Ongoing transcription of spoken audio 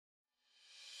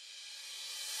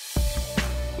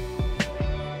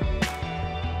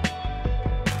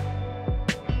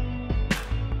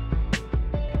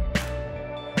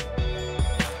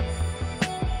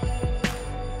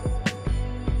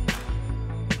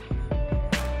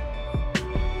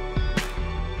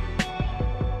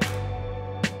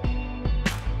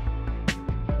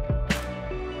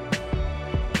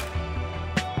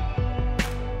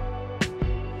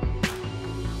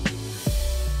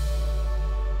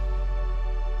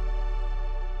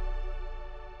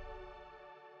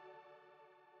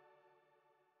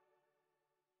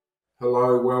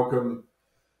hello, welcome.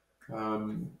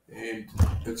 And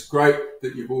it's great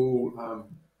that you've all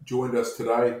joined us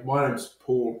today. My name's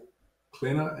Paul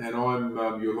Klenner, and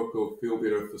I'm your Look Good Feel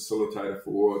Better facilitator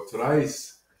for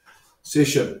today's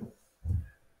session.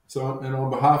 So, and on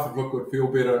behalf of Look Good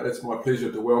Feel Better, it's my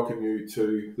pleasure to welcome you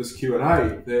to this Q&A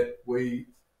that we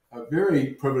are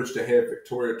very privileged to have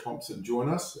Victoria Thompson join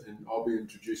us, and I'll be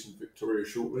introducing Victoria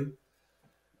shortly.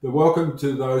 But welcome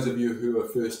to those of you who are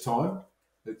first time.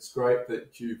 It's great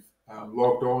that you've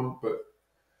logged on, but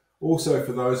also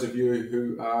for those of you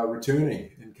who are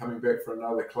returning and coming back for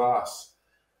another class.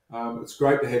 It's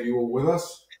great to have you all with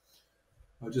us.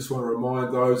 I just want to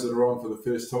remind those that are on for the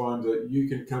first time that you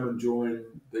can come and join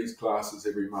these classes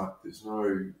every month. There's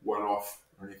no one-off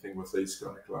or anything with these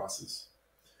kind of classes.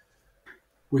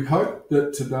 We hope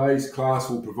that today's class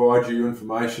will provide you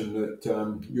information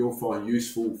that you'll find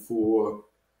useful for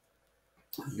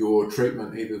your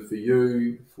treatment, either for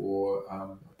you, for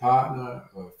a partner,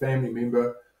 a family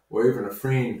member, or even a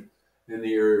friend in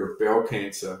the area of bowel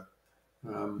cancer.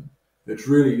 It's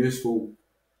really useful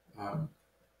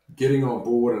getting on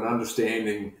board and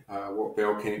understanding what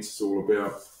bowel cancer is all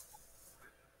about.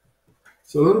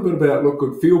 So a little bit about Look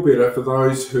Good Feel Better for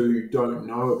those who don't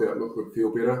know about Look Good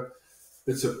Feel Better.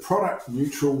 It's a product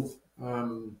neutral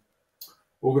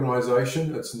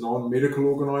organisation. It's a non-medical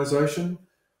organisation.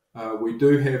 We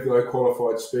do have, though,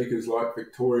 qualified speakers like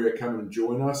Victoria come and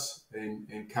join us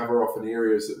and cover off in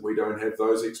areas that we don't have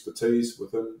those expertise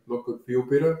within Look Good Feel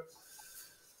Better.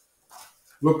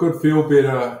 Look Good Feel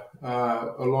Better,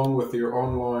 along with their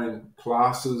online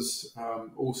classes,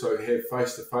 also have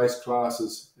face-to-face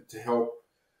classes to help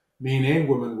men and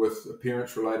women with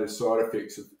appearance-related side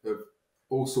effects of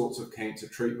all sorts of cancer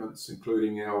treatments,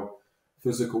 including our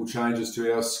physical changes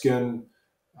to our skin,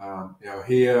 our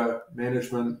hair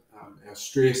management, our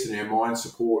stress and our mind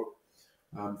support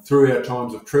through our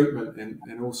times of treatment,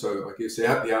 and also, I guess,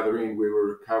 out the other end where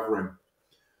we're recovering.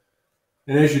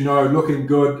 And as you know, looking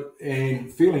good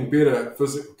and feeling better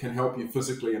can help you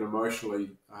physically and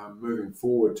emotionally moving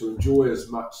forward to enjoy as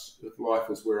much of life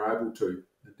as we're able to,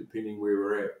 depending where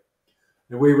we're at.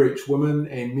 And we reach women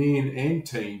and men and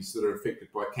teens that are affected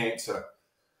by cancer,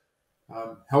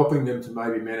 helping them to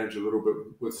maybe manage a little bit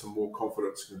with some more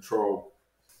confidence and control.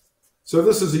 So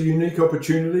this is a unique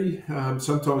opportunity.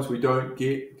 Sometimes we don't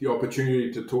get the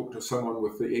opportunity to talk to someone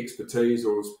with the expertise,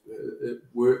 or it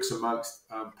works amongst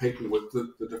people with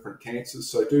the different cancers.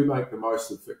 So do make the most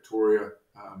of Victoria's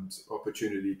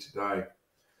opportunity today.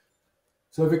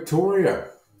 So Victoria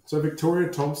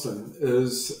Thompson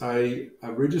is a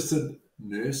registered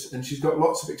nurse, and she's got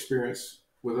lots of experience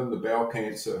within the bowel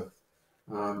cancer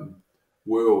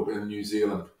world in New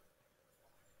Zealand.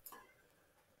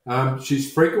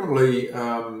 She's frequently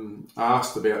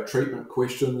asked about treatment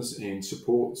questions and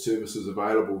support services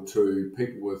available to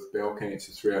people with bowel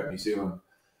cancer throughout New Zealand.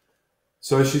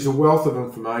 So she's a wealth of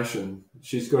information.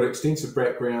 She's got extensive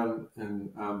background in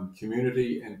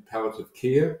community and palliative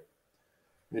care,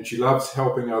 and she loves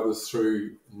helping others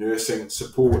through nursing,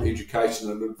 support, education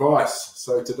and advice.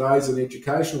 So today's an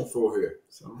educational for her.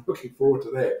 So I'm looking forward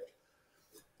to that.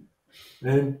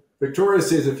 And Victoria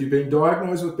says if you've been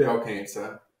diagnosed with bowel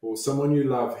cancer or someone you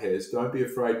love has, don't be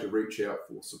afraid to reach out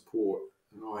for support.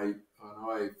 And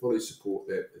I fully support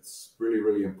that. It's really,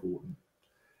 really important.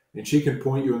 And she can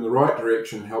point you in the right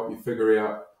direction, help you figure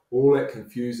out all that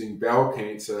confusing bowel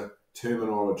cancer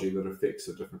terminology that affects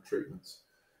the different treatments.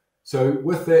 So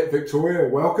with that, Victoria,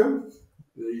 welcome.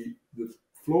 The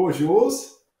floor is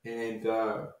yours, and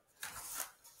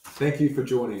thank you for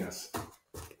joining us.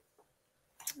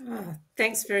 Oh,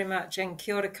 thanks very much, and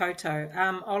kia ora koutou.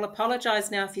 I'll apologise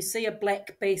now if you see a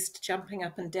black beast jumping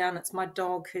up and down. It's my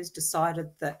dog who's decided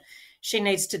that she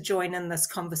needs to join in this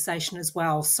conversation as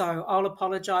well. So I'll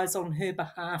apologise on her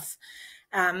behalf.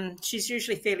 She's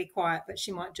usually fairly quiet, but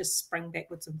she might just spring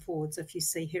backwards and forwards if you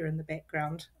see her in the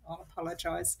background. I'll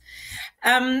apologise.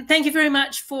 Thank you very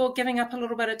much for giving up a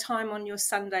little bit of time on your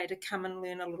Sunday to come and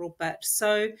learn a little bit.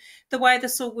 So the way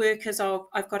this will work is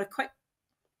I've got a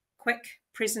quick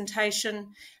presentation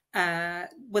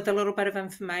with a little bit of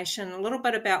information, a little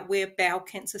bit about where bowel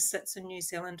cancer sits in New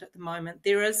Zealand at the moment.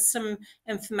 There is some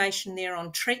information there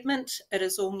on treatment. It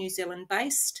is all New Zealand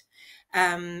based.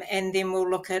 And then we'll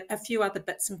look at a few other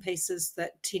bits and pieces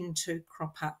that tend to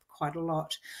crop up quite a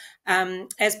lot.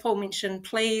 As Paul mentioned,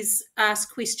 please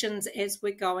ask questions as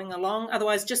we're going along.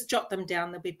 Otherwise, just jot them down.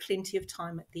 There'll be plenty of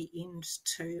time at the end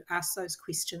to ask those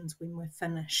questions when we're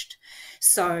finished.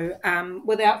 So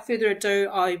without further ado,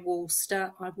 I will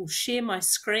share my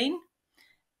screen.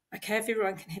 Okay, if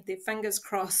everyone can have their fingers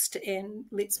crossed, and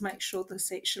let's make sure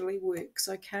this actually works,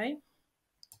 okay?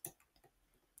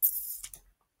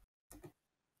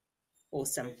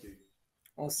 Awesome. Thank you.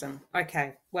 Awesome.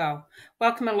 Okay, well,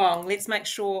 welcome along. Let's make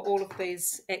sure all of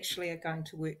these actually are going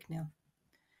to work now.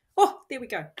 Oh, there we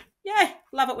go. Yeah,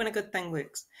 love it when a good thing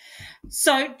works.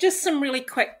 So just some really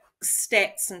quick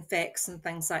stats and facts and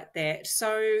things like that.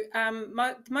 So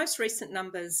the most recent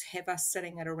numbers have us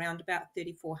sitting at around about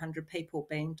 3,400 people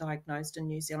being diagnosed in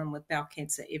New Zealand with bowel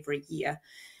cancer every year.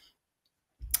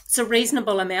 It's a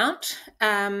reasonable amount.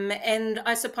 And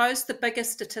I suppose the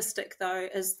biggest statistic, though,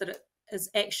 is that it is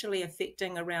actually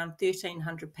affecting around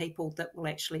 1,300 people that will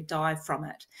actually die from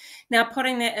it. Now,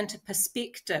 putting that into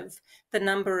perspective, the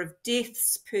number of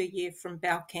deaths per year from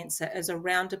bowel cancer is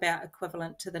around about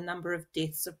equivalent to the number of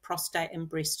deaths of prostate and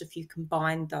breast if you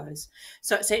combine those.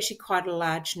 So it's actually quite a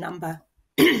large number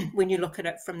when you look at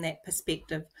it from that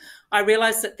perspective. I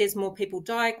realise that there's more people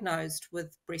diagnosed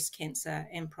with breast cancer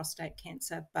and prostate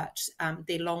cancer, but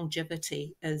their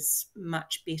longevity is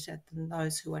much better than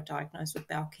those who are diagnosed with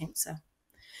bowel cancer.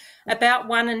 About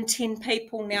 1 in 10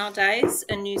 people nowadays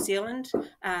in New Zealand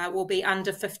will be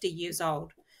under 50 years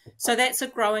old. So that's a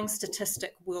growing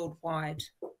statistic worldwide.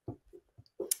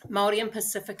 Māori and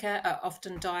Pacifica are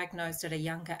often diagnosed at a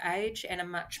younger age and a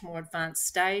much more advanced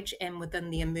stage and within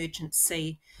the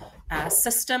emergency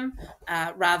system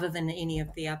rather than any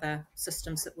of the other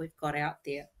systems that we've got out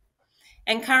there.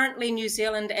 And currently New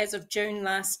Zealand, as of June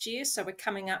last year, so we're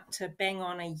coming up to bang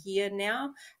on a year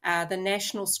now, the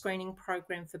national screening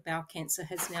program for bowel cancer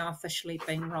has now officially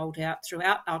been rolled out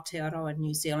throughout Aotearoa,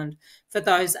 New Zealand, for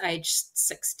those aged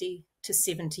 60 to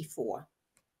 74.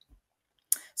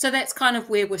 So that's kind of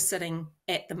where we're sitting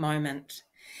at the moment.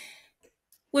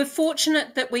 We're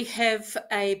fortunate that we have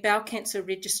a bowel cancer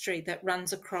registry that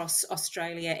runs across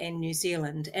Australia and New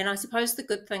Zealand. And I suppose the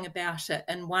good thing about it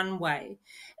in one way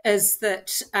is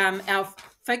that our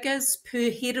figures per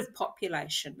head of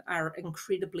population are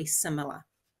incredibly similar.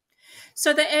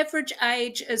 So the average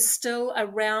age is still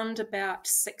around about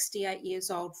 68 years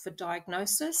old for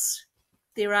diagnosis.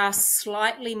 There are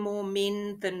slightly more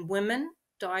men than women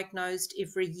diagnosed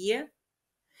every year.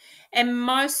 And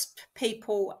most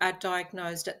people are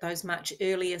diagnosed at those much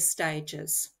earlier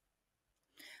stages,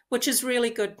 which is really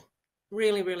good,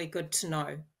 really, really good to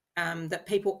know that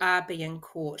people are being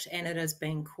caught and it is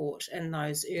being caught in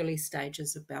those early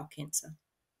stages of bowel cancer.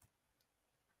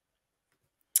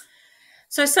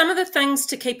 So some of the things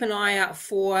to keep an eye out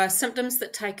for, symptoms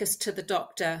that take us to the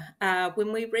doctor.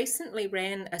 When we recently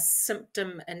ran a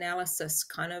symptom analysis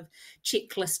kind of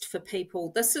checklist for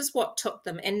people, this is what took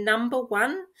them. And number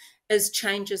one is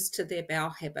changes to their bowel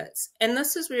habits. And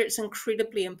this is where it's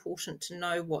incredibly important to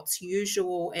know what's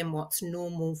usual and what's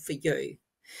normal for you.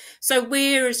 So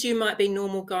whereas you might be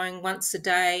normal going once a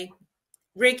day,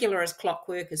 regular as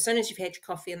clockwork, as soon as you've had your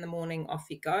coffee in the morning, off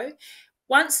you go.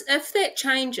 If that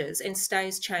changes and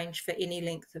stays changed for any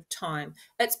length of time,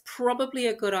 it's probably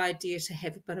a good idea to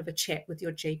have a bit of a chat with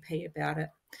your GP about it.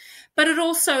 But it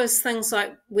also is things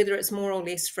like whether it's more or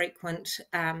less frequent.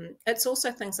 It's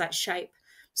also things like shape,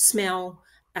 smell,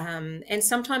 and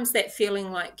sometimes that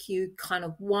feeling like you kind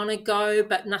of want to go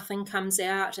but nothing comes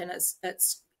out, and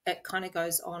it kind of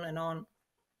goes on and on.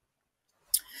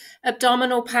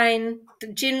 Abdominal pain,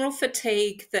 general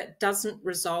fatigue that doesn't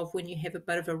resolve when you have a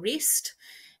bit of a rest.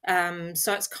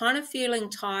 So it's kind of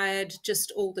feeling tired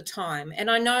just all the time.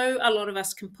 And I know a lot of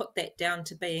us can put that down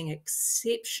to being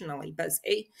exceptionally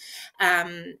busy.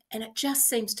 And it just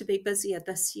seems to be busier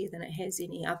this year than it has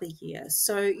any other year.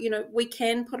 So, we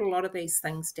can put a lot of these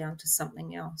things down to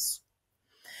something else.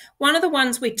 One of the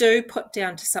ones we do put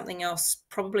down to something else,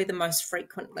 probably the most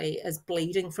frequently, is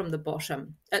bleeding from the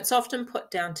bottom. It's often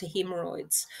put down to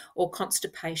hemorrhoids or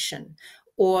constipation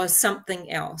or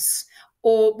something else,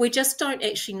 or we just don't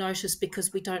actually notice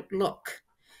because we don't look.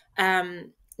 Now,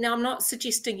 I'm not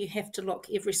suggesting you have to look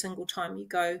every single time you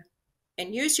go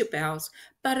and use your bowels,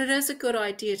 but it is a good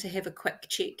idea to have a quick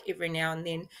check every now and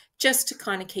then just to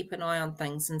kind of keep an eye on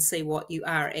things and see what you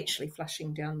are actually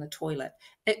flushing down the toilet.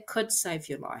 It could save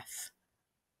your life.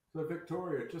 So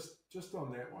Victoria, just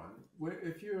on that one,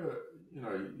 if you're,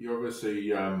 you obviously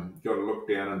got to look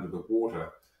down into the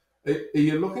water. Are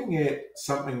you looking at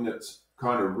something that's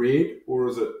kind of red, or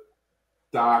is it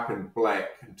dark and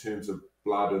black in terms of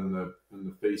blood in the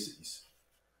feces?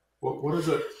 What is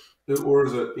it? Or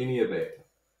is it any of that?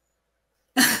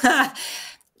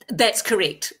 That's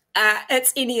correct.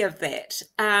 It's any of that.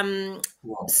 Wow.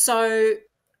 So,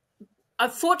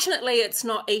 unfortunately,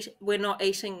 we're not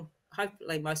eating.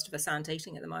 Hopefully, most of us aren't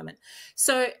eating at the moment.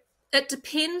 So, it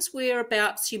depends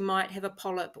whereabouts you might have a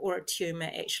polyp or a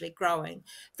tumour actually growing.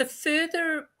 The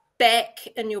further back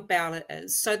in your bowel it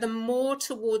is, so the more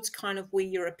towards kind of where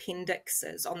your appendix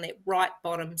is on that right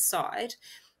bottom side,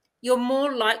 you're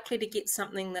more likely to get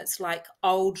something that's like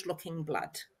old looking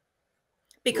blood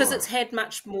because Right. it's had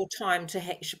much more time to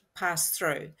pass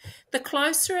through. The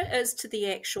closer it is to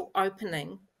the actual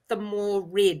opening, the more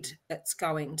red it's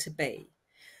going to be.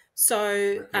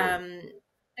 So Okay.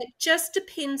 it just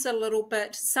depends a little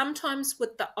bit. Sometimes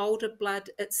with the older blood,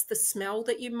 it's the smell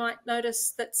that you might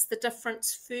notice that's the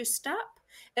difference first up.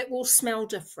 It will smell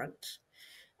different.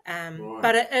 Right.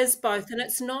 But it is both. And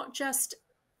it's not just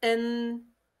in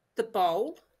the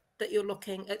bowl that you're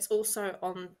looking, it's also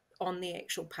on the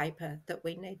actual paper that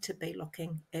we need to be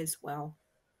looking as well.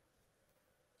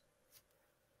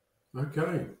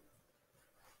 Okay.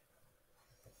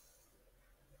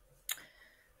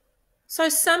 So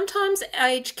sometimes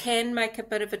age can make a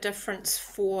bit of a difference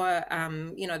for,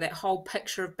 that whole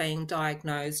picture of being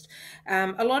diagnosed.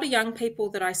 A lot of young people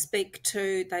that I speak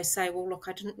to, they say, well, look,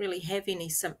 I didn't really have any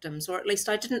symptoms, or at least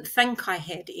I didn't think I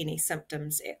had any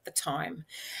symptoms at the time.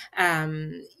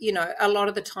 A lot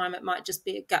of the time it might just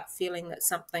be a gut feeling that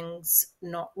something's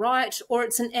not right, or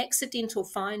it's an accidental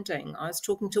finding. I was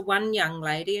talking to one young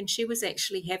lady and she was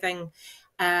actually having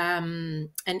an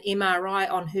MRI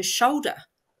on her shoulder,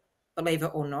 believe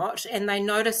it or not, and they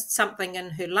noticed something in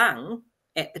her lung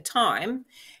at the time.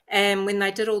 And when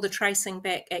they did all the tracing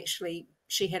back, actually,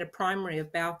 she had a primary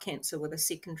of bowel cancer with a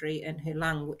secondary in her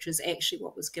lung, which is actually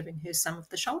what was giving her some of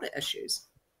the shoulder issues.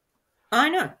 I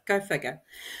know, go figure.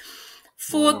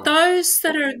 For Wow. those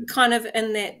that are kind of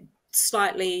in that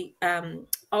slightly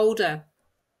older,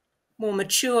 more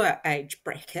mature age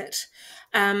bracket,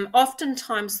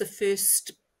 oftentimes the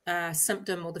first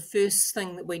symptom or the first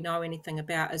thing that we know anything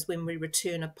about is when we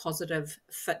return a positive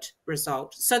FIT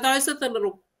result. So those are the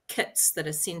little kits that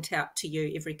are sent out to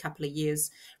you every couple of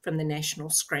years from the National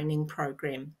Screening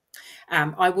Program.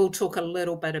 I will talk a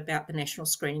little bit about the National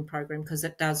Screening Program because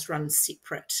it does run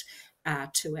separate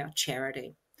to our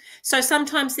charity. So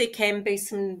sometimes there can be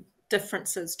some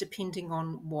differences depending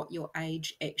on what your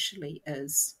age actually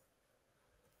is.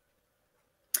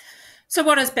 So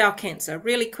what is bowel cancer?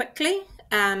 Really quickly,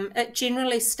 it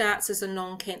generally starts as a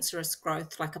non-cancerous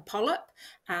growth like a polyp.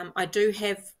 I do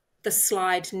have the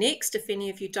slide next. If any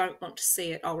of you don't want to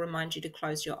see it, I'll remind you to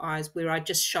close your eyes, where I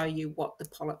just show you what the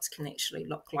polyps can actually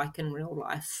look like in real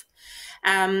life.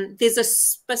 There's a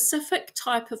specific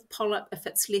type of polyp, if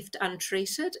it's left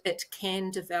untreated, it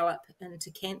can develop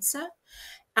into cancer.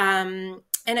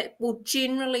 And it will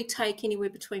generally take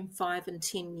anywhere between 5 and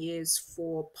 10 years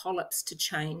for polyps to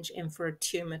change and for a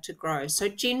tumour to grow. So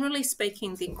generally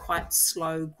speaking, they're quite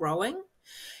slow growing.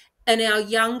 In our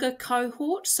younger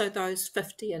cohort, so those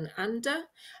 50 and under,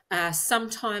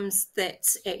 sometimes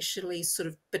that's actually sort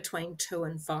of between 2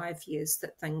 and 5 years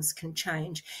that things can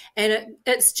change. And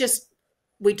it's just,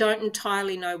 we don't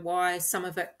entirely know why. Some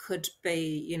of it could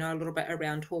be, a little bit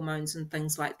around hormones and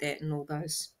things like that and all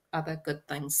those other good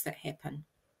things that happen.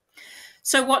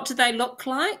 So what do they look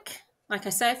like? Like I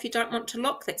say, if you don't want to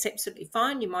look, that's absolutely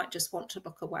fine. You might just want to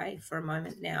look away for a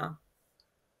moment now.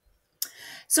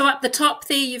 So up the top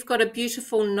there, you've got a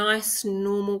beautiful, nice,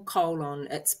 normal colon.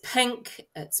 It's pink,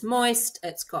 it's moist,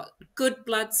 it's got good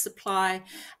blood supply.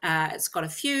 It's got a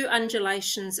few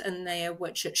undulations in there,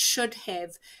 which it should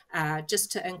have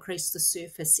just to increase the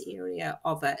surface area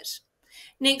of it.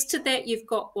 Next to that, you've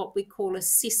got what we call a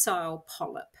sessile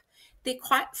polyp. They're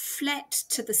quite flat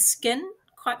to the skin,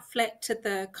 quite flat to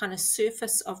the kind of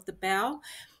surface of the bowel.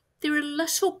 They're a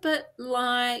little bit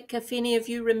like, if any of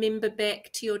you remember back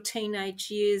to your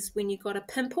teenage years when you got a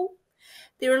pimple,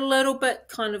 they're a little bit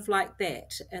kind of like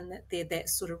that, and that they're that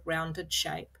sort of rounded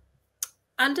shape.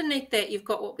 Underneath that, you've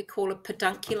got what we call a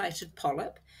pedunculated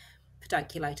polyp.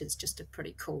 Pedunculated is just a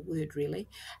pretty cool word, really.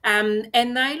 And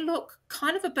they look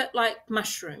kind of a bit like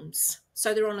mushrooms.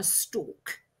 So they're on a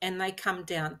stalk and they come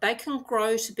down. They can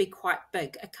grow to be quite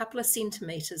big, a couple of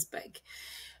centimetres big.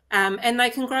 And they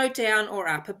can grow down or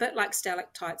up, a bit like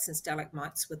stalactites and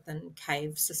stalagmites within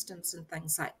cave systems and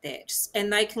things like that.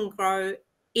 And they can grow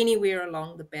anywhere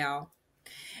along the bowel.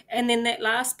 And then that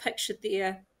last picture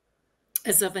there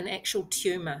is of an actual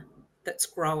tumour that's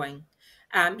growing.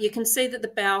 You can see that the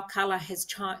bowel colour has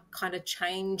kind of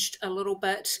changed a little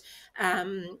bit,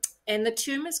 and the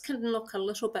tumours can look a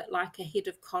little bit like a head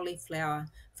of cauliflower.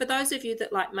 For those of you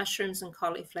that like mushrooms and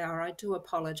cauliflower, I do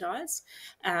apologise,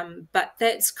 but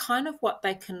that's kind of what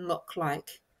they can look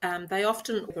like. They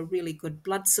often have a really good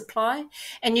blood supply,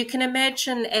 and you can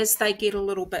imagine as they get a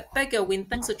little bit bigger, when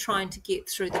things are trying to get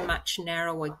through the much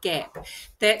narrower gap,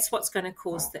 that's what's going to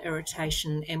cause the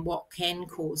irritation and what can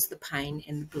cause the pain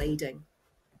and the bleeding.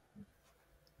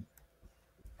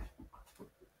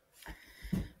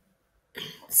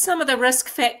 Some of the risk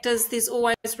factors, there's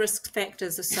always risk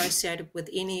factors associated with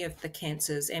any of the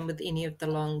cancers and with any of the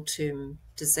long-term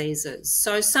diseases.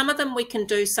 So some of them we can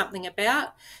do something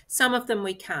about, some of them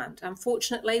we can't.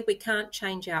 Unfortunately, we can't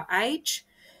change our age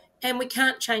and we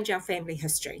can't change our family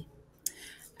history.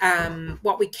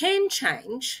 What we can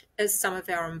change is some of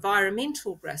our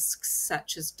environmental risks,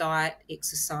 such as diet,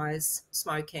 exercise,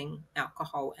 smoking,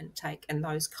 alcohol intake, and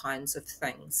those kinds of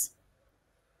things.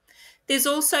 There's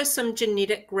also some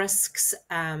genetic risks,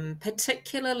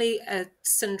 particularly a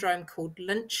syndrome called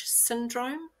Lynch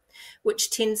syndrome,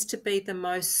 which tends to be the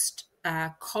most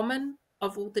common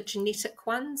of all the genetic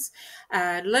ones.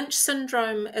 Lynch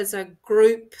syndrome is a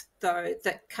group, though,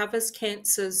 that covers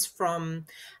cancers from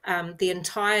the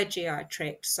entire GI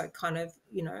tract, so kind of,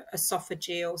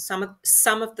 esophageal,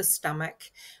 some of the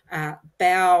stomach,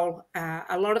 bowel,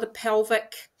 a lot of the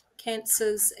pelvic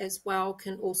cancers as well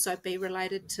can also be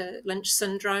related to Lynch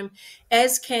syndrome,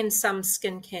 as can some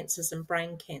skin cancers and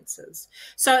brain cancers.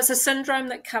 So it's a syndrome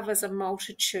that covers a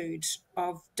multitude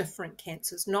of different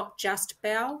cancers, not just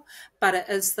bowel, but it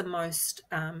is the most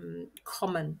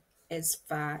common as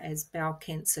far as bowel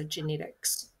cancer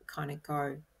genetics kind of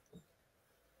go.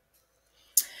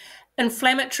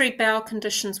 Inflammatory bowel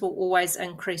conditions will always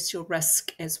increase your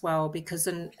risk as well, because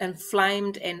an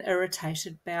inflamed and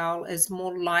irritated bowel is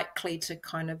more likely to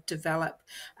kind of develop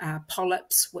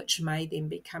polyps, which may then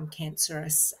become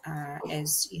cancerous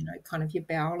as, kind of your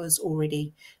bowel is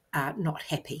already not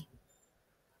happy.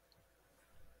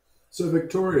 So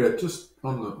Victoria, just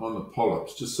on the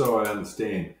polyps, just so I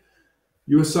understand,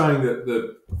 you were saying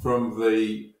that from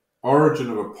the origin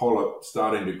of a polyp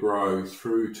starting to grow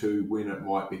through to when it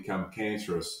might become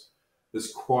cancerous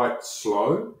is quite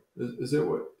slow. Is that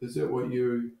what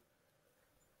you?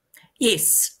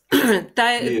 Yes,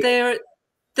 the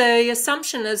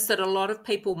assumption is that a lot of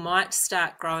people might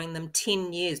start growing them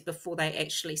 10 years before they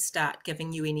actually start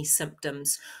giving you any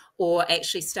symptoms or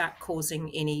actually start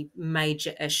causing any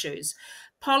major issues.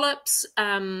 Polyps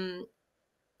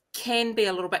can be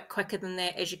a little bit quicker than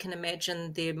that. As you can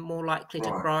imagine, they're more likely to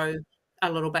grow a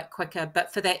little bit quicker.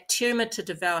 But for that tumour to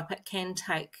develop, it can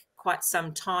take quite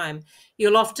some time.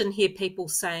 You'll often hear people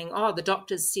saying, oh, the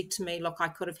doctors said to me, look, I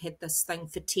could have had this thing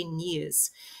for 10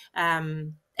 years.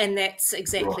 And that's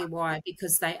exactly why,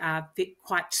 because they are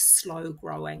quite slow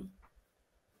growing.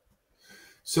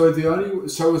 So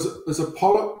is a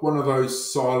polyp one of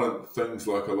those silent things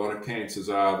like a lot of cancers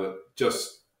are that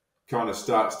just kind of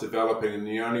starts developing, and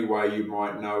the only way you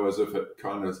might know is if it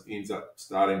kind of ends up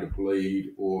starting to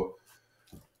bleed? Or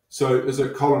so is a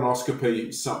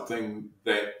colonoscopy something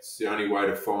that's the only way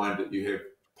to find that you have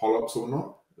polyps or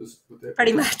not?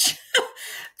 Pretty much.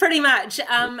 Pretty much,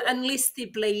 unless they're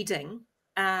bleeding.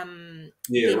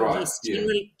 Yes,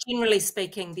 generally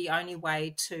speaking, the only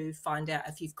way to find out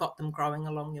if you've got them growing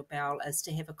along your bowel is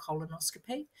to have a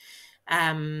colonoscopy.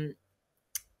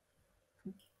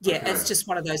 It's just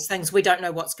one of those things. We don't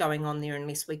know what's going on there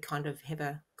unless we kind of have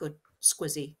a good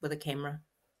squizzy with a camera.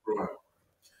 Right.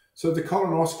 So the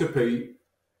colonoscopy,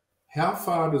 how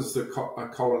far does a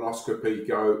colonoscopy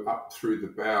go up through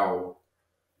the bowel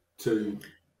to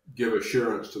give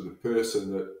assurance to the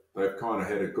person that they've kind of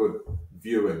had a good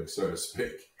viewing, so to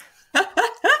speak?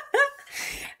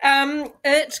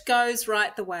 It goes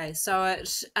right the way. So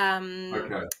it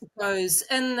goes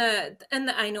in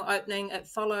the anal opening. It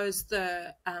follows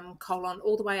the colon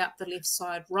all the way up the left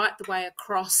side, right the way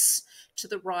across to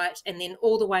the right, and then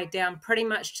all the way down pretty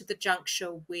much to the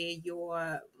juncture where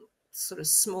your sort of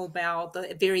small bowel,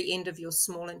 the very end of your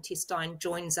small intestine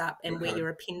joins up, and where your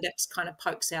appendix kind of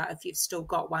pokes out if you've still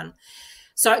got one.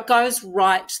 So it goes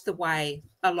right the way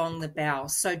along the bowel.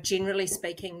 So generally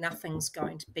speaking, nothing's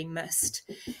going to be missed.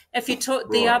 If you talk,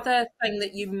 the other thing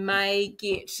that you may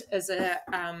get is a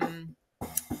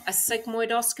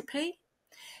sigmoidoscopy.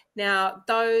 Now,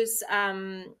 those,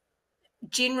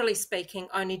 generally speaking,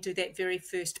 only do that very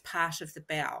first part of the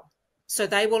bowel. So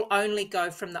they will only go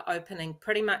from the opening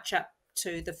pretty much up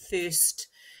to the first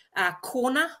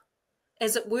corner,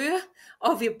 as it were,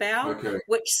 of your bowel,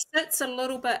 which sits a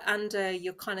little bit under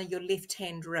your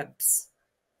left-hand ribs.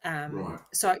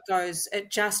 So it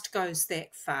just goes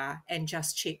that far and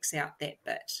just checks out that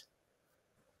bit.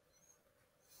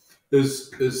 Is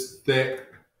there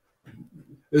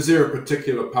a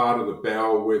particular part of the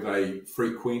bowel where they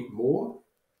frequent more?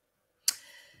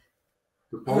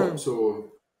 The polyps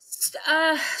or?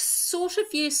 Sort of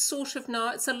yes, sort of no.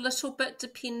 It's a little bit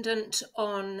dependent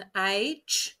on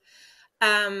age.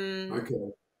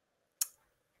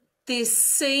 There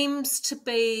seems to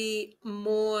be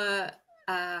more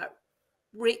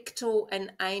rectal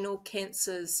and anal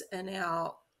cancers in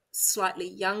our slightly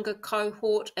younger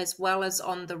cohort as well as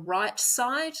on the right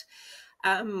side,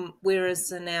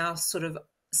 whereas in our sort of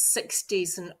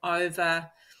 60s and over,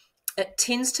 it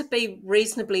tends to be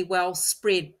reasonably well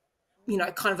spread,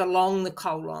 kind of along the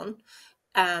colon.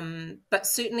 But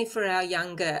certainly for our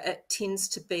younger, it tends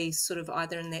to be sort of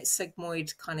either in that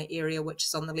sigmoid kind of area, which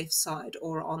is on the left side,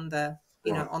 or on the,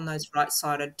 Right. on those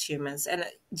right-sided tumours. And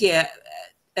it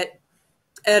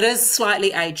is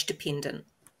slightly age dependent.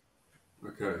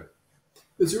 Okay.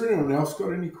 Is there anyone else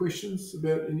got any questions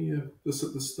about any of this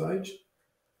at this stage?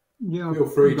 Yeah, Feel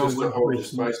free I've got just to one hold your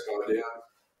question. space bar down.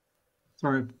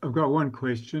 Sorry, I've got one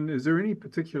question. Is there any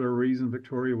particular reason,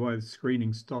 Victoria, why the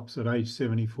screening stops at age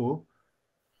 74?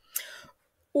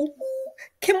 Ooh,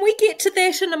 can we get to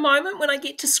that in a moment when I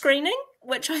get to screening,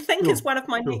 which I think is one of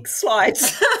my next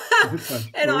slides?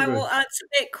 And I will answer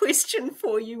that question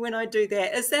for you when I do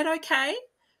that. Is that okay?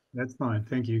 That's fine.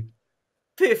 Thank you.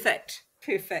 Perfect.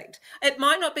 It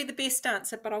might not be the best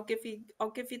answer, but I'll give you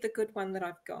the good one that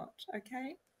I've got.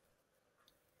 Okay.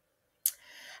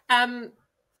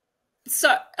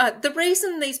 So the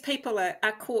reason these people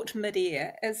are caught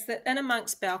mid-air is that in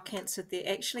amongst bowel cancer, there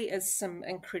actually is some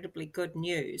incredibly good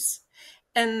news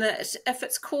in that if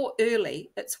it's caught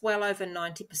early, it's well over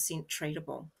 90%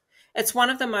 treatable. It's one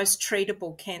of the most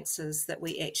treatable cancers that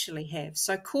we actually have.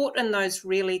 So caught in those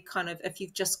really kind of, if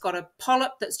you've just got a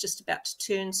polyp that's just about to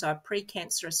turn, so a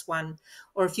precancerous one,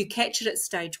 or if you catch it at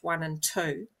stage 1 and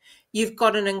 2, you've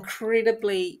got an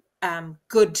incredibly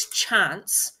good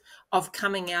chance of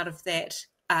coming out of that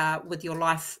with your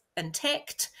life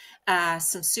intact,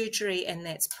 some surgery, and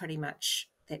that's pretty much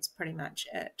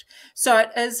it. So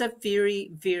it is a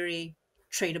very, very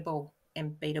treatable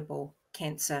and beatable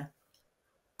cancer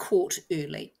caught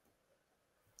early.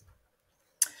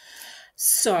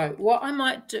 So what I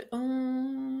might do,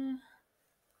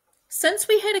 since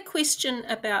we had a question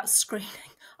about screening,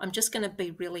 I'm just going to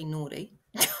be really naughty.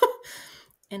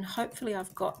 And hopefully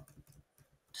I've got,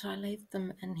 did I leave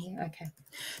them in here? Okay.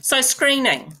 So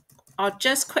screening, I'll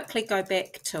just quickly go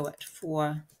back to it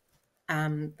for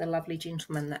the lovely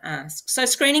gentleman that asked. So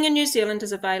screening in New Zealand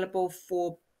is available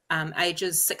for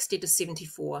ages 60 to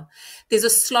 74. There's a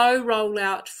slow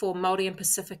rollout for Māori and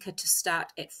Pacifica to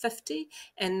start at 50,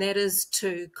 and that is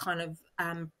to kind of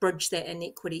bridge that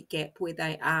inequity gap where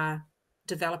they are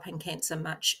developing cancer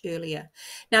much earlier.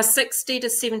 Now, 60 to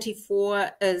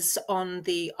 74 is on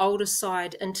the older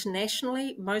side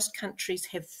internationally. Most countries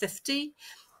have 50,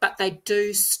 but they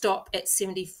do stop at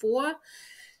 74.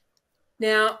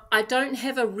 Now, I don't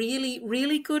have a really,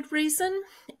 really good reason,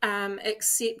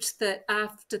 except that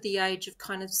after the age of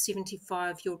kind of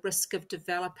 75, your risk of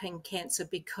developing cancer,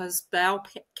 because bowel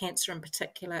cancer in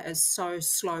particular is so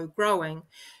slow growing,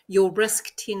 your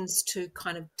risk tends to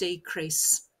kind of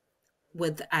decrease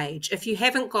with age. If you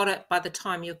haven't got it by the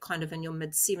time you're kind of in your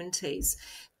mid-70s,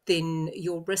 then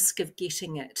your risk of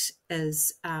getting it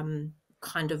is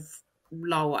kind of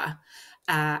lower.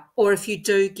 Or if you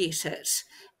do get it,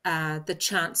 the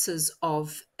chances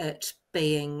of it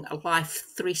being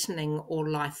life-threatening or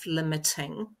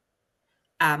life-limiting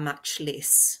are much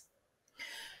less.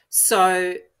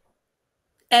 So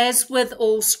as with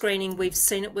all screening, we've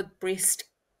seen it with breast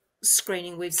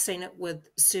screening, we've seen it with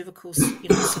cervical screening.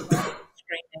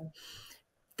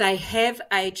 They have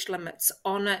age limits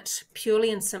on it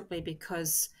purely and simply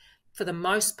because, for the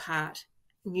most part,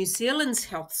 New Zealand's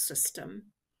health system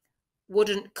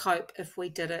wouldn't cope if we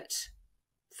did it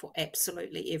for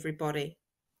absolutely everybody.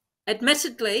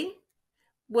 Admittedly,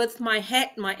 with my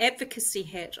advocacy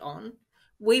hat on,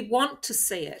 we want to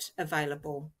see it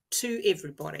available to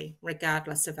everybody,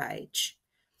 regardless of age.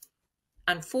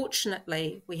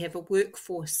 Unfortunately, we have a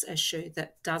workforce issue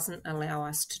that doesn't allow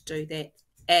us to do that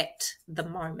at the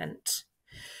moment.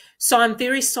 So I'm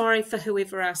very sorry for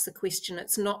whoever asked the question.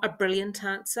 It's not a brilliant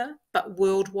answer, but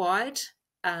worldwide,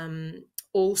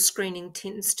 all screening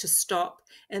tends to stop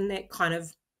in that kind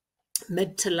of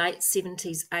mid to late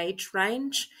 70s age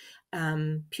range,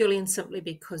 purely and simply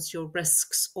because your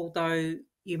risks, although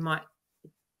you might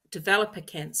develop a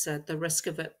cancer, the risk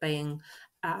of it being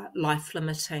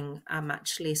life-limiting are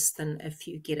much less than if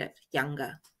you get it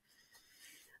younger.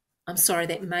 I'm sorry,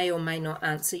 that may or may not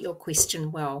answer your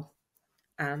question well.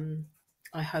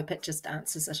 I hope it just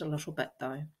answers it a little bit,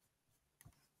 though.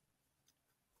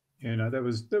 Yeah, no, that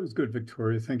was good,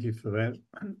 Victoria. Thank you for that.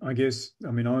 I guess,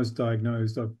 I mean, I was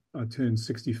diagnosed, I turned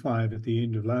 65 at the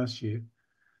end of last year.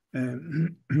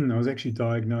 And I was actually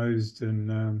diagnosed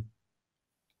in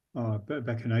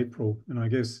back in April. And I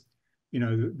guess, you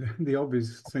know, the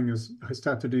obvious thing is I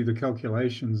start to do the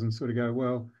calculations and sort of go,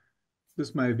 well,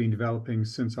 this may have been developing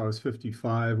since I was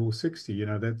 55 or 60. You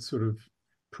know, that's sort of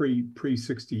pre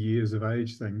 60 years of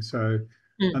age thing. So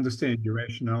Mm. understand your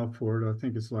rationale for it. I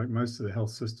think it's like most of the health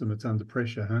system, it's under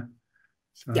pressure, huh?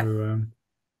 So Yeah. I'm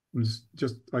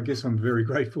I guess I'm very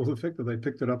grateful for the fact that they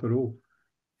picked it up at all.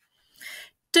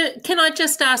 Can I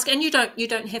just ask, and you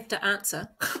don't have to answer,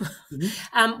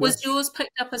 was yours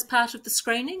picked up as part of the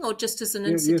screening or just as an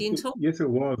incidental? Yes, it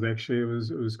was actually.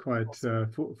 It was quite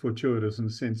fortuitous in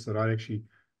the sense that I actually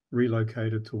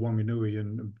relocated to Wanganui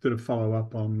and did a follow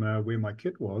up on where my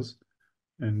kit was,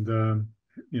 and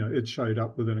it showed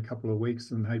up within a couple of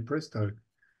weeks, and hey presto.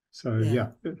 So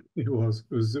Yeah. it was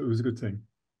a good thing.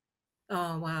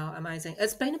 Oh, wow, amazing.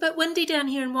 It's been a bit windy down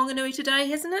here in Wanganui today,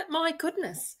 hasn't it? My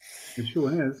goodness. It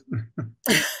sure has.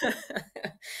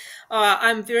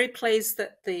 I'm very pleased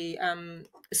that the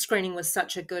screening was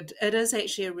such a good, it is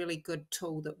actually a really good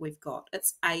tool that we've got.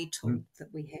 It's a tool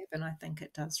that we have, and I think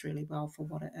it does really well for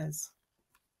what it is.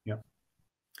 Yeah.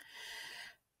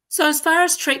 So as far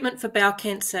as treatment for bowel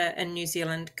cancer in New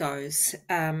Zealand goes,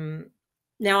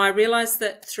 now, I realise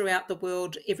that throughout the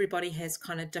world, everybody has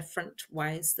kind of different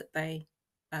ways that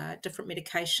different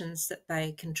medications that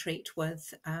they can treat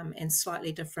with, and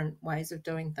slightly different ways of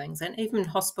doing things. And even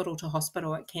hospital to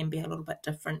hospital, it can be a little bit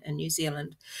different in New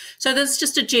Zealand. So there's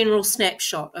just a general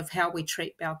snapshot of how we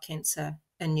treat bowel cancer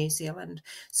in New Zealand.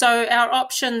 So our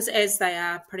options, as they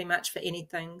are pretty much for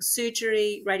anything: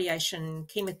 surgery, radiation,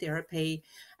 chemotherapy,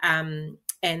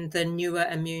 and the newer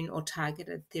immune or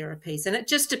targeted therapies. And it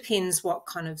just depends what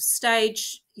kind of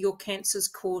stage your cancer's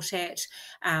caught at,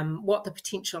 what the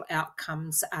potential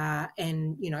outcomes are,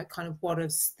 and, kind of what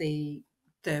is the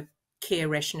care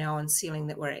rationale and ceiling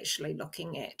that we're actually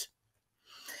looking at.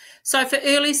 So for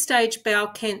early stage bowel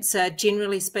cancer,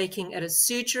 generally speaking, it is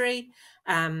surgery,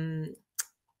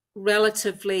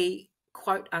 relatively,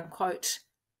 quote unquote,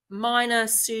 minor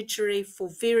surgery for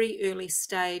very early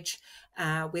stage,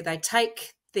 where they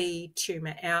take the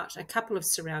tumour out, a couple of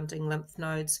surrounding lymph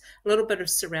nodes, a little bit of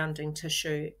surrounding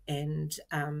tissue, and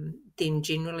then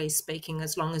generally speaking,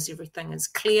 as long as everything is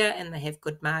clear and they have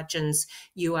good margins,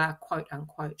 you are, quote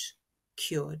unquote,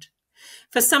 cured.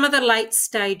 For some of the late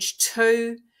stage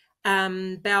 2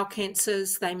 bowel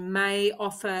cancers, they may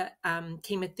offer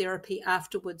chemotherapy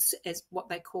afterwards as what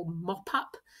they call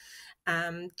mop-up,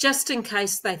 just in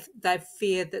case they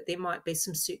fear that there might be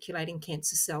some circulating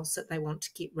cancer cells that they want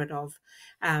to get rid of.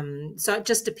 So it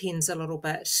just depends a little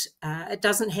bit. It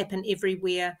doesn't happen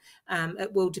everywhere.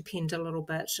 It will depend a little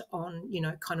bit on,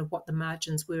 kind of what the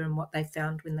margins were and what they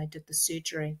found when they did the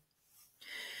surgery.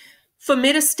 For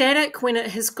metastatic, when it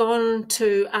has gone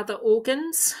to other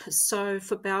organs, so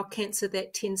for bowel cancer,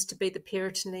 that tends to be the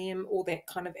peritoneum or that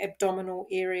kind of abdominal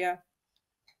area.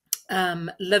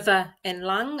 Liver and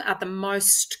lung are the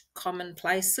most common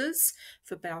places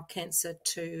for bowel cancer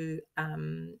to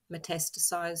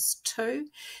metastasize to.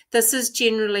 This is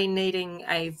generally needing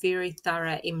a very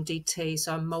thorough MDT,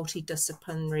 so a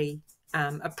multidisciplinary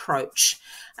approach,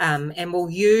 and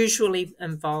will usually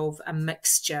involve a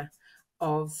mixture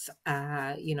of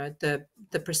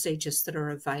the procedures that are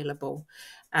available.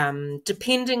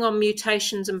 Depending on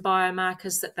mutations and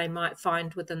biomarkers that they might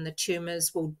find within the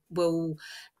tumours, will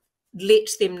let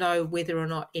them know whether or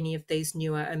not any of these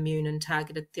newer immune and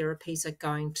targeted therapies are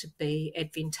going to be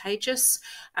advantageous,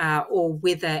 or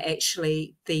whether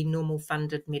actually the normal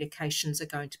funded medications are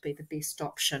going to be the best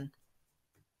option.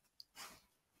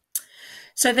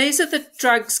 So these are the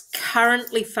drugs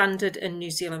currently funded in New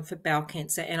Zealand for bowel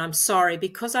cancer. And I'm sorry,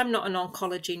 because I'm not an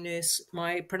oncology nurse,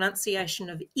 my pronunciation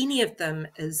of any of them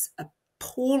is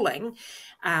appalling.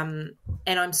 And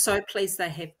I'm so pleased they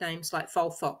have names like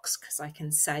Folfox, because I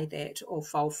can say that, or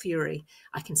Folfury,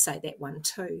 I can say that one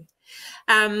too.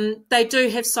 They do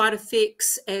have side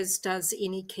effects, as does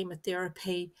any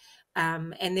chemotherapy.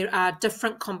 And there are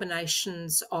different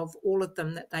combinations of all of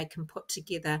them that they can put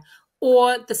together,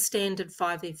 or the standard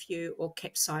 5-FU or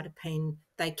capecitabine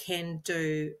they can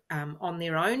do on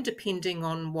their own, depending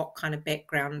on what kind of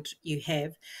background you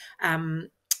have.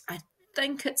 I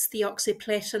think it's the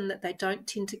oxaliplatin that they don't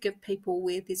tend to give people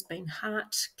where there's been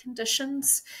heart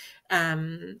conditions.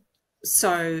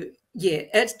 So, yeah,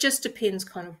 it just depends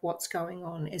kind of what's going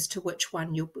on as to which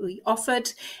one you'll be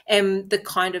offered, and the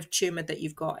kind of tumour that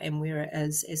you've got and where it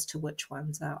is as to which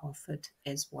ones are offered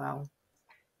as well.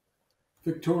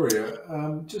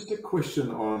 Victoria, just a question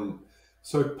on,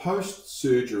 so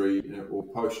post-surgery or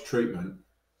post-treatment,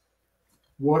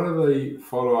 what are the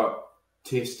follow-up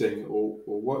testing or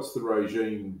what's the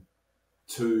regime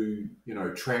to,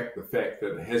 track the fact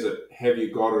that have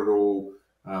you got it all,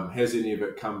 has any of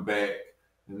it come back,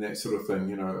 and that sort of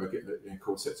thing, of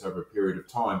course that's over a period of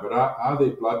time, but are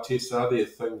there blood tests, are there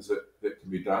things that can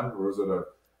be done, or is it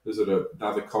Is it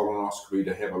another colonoscopy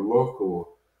to have a look, or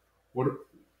what?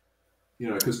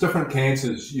 Because different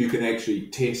cancers you can actually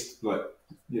test, like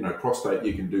prostate,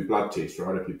 you can do blood tests,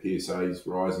 right? If your PSA is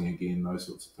rising again, those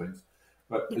sorts of things.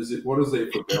 But what is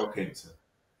there for bowel cancer?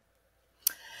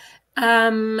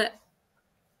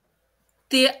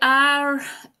 There are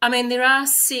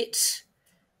set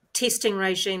testing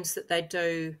regimes that they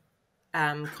do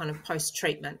kind of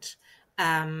post-treatment.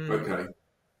 Okay.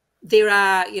 There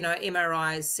are,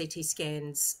 MRIs, CT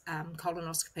scans,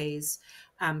 colonoscopies,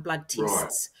 blood tests.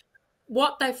 Right.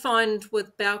 What they find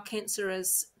with bowel cancer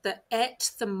is that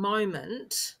at the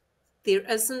moment, there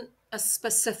isn't a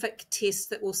specific test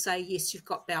that will say, yes, you've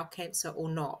got bowel cancer or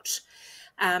not.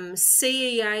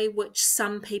 CEA, which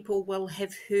some people will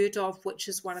have heard of, which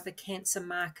is one of the cancer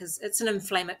markers, it's an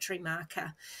inflammatory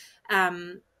marker.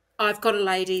 I've got a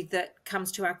lady that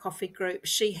comes to our coffee group.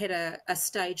 She had a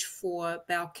stage 4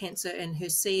 bowel cancer and her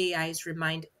CEAs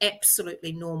remained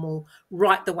absolutely normal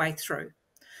right the way through.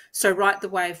 So right the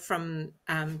way from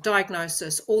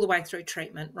diagnosis all the way through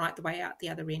treatment, right the way out the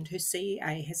other end, her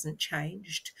CEA hasn't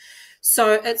changed.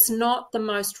 So it's not the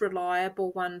most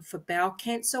reliable one for bowel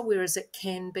cancer, whereas it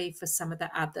can be for some of the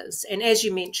others. And as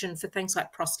you mentioned, for things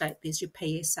like prostate, there's your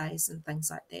PSAs and things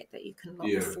like that you can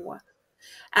look for.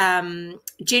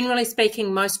 Generally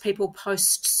speaking, most people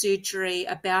post-surgery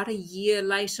about a year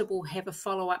later will have a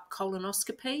follow-up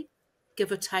colonoscopy, give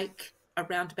or take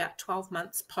around about 12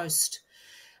 months post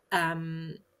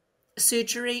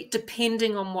surgery,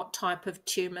 depending on what type of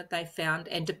tumour they found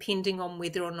and depending on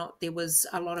whether or not there was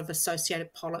a lot of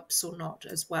associated polyps or not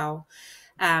as well.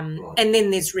 Right. And then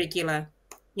there's regular,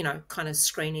 kind of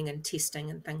screening and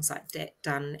testing and things like that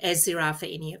done, as there are for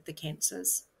any of the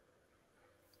cancers.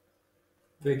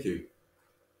 Thank you.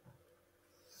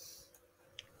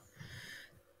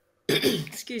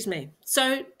 Excuse me.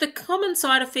 So the common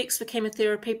side effects for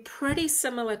chemotherapy, pretty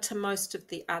similar to most of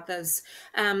the others.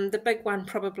 The big one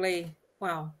probably,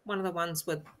 one of the ones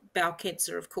with bowel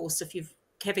cancer, of course, if you're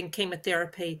having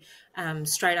chemotherapy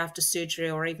straight after surgery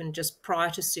or even just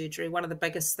prior to surgery, one of the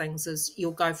biggest things is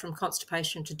you'll go from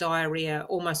constipation to diarrhea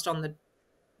almost on the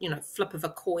flip of a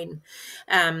coin.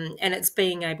 And it's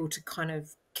being able to kind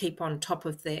of keep on top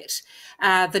of that.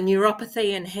 The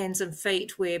neuropathy in hands and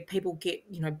feet, where people get,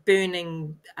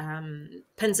 burning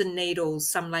pins and needles.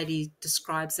 Some lady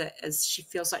describes it as she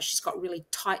feels like she's got really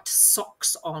tight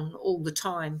socks on all the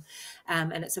time.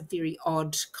 And it's a very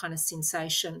odd kind of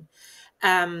sensation.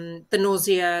 The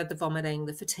nausea, the vomiting,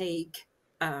 the fatigue,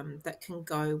 that can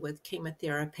go with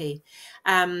chemotherapy.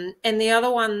 And the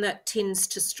other one that tends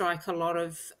to strike a lot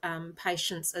of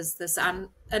patients is this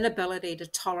inability to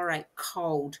tolerate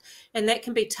cold. And that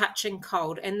can be touching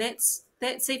cold. And that's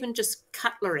even just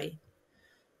cutlery.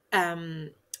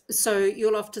 So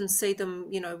you'll often see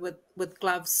them, with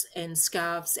gloves and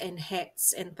scarves and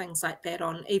hats and things like that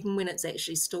on, even when it's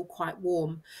actually still quite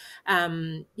warm.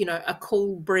 A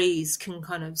cool breeze can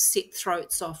kind of set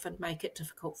throats off and make it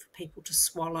difficult for people to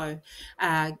swallow.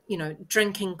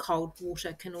 Drinking cold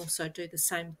water can also do the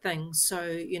same thing.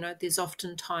 So, there's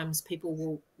oftentimes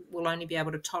people will only be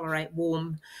able to tolerate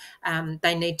warm.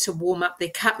 They need to warm up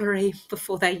their cutlery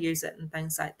before they use it and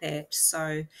things like that.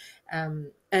 So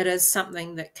it is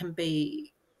something that can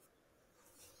be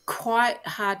quite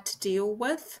hard to deal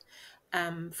with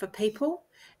for people.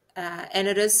 And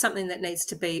it is something that needs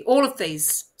to be, all of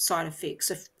these side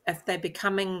effects, if they're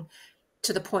becoming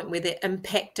to the point where they're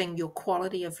impacting your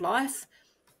quality of life,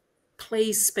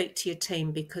 please speak to your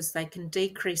team, because they can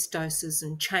decrease doses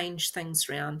and change things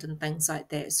around and things like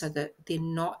that, so that they're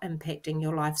not impacting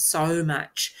your life so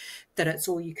much that it's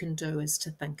all you can do is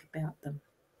to think about them.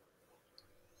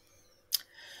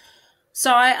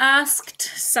 So I asked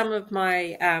some of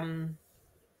my,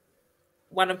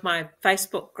 one of my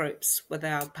Facebook groups with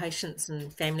our patients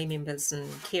and family members and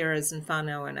carers and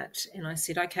whānau in it, and I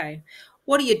said, okay,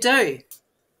 what do you do?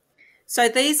 So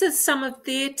these are some of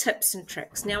their tips and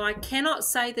tricks. Now, I cannot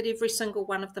say that every single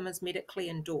one of them is medically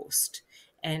endorsed.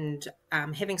 And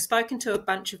having spoken to a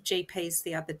bunch of GPs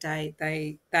the other day,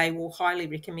 they will highly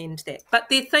recommend that. But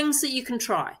they're things that you can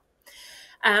try.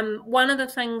 One of the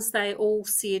things they all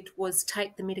said was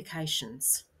take the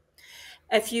medications.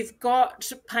 If you've got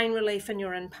pain relief and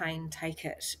you're in pain, take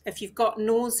it. If you've got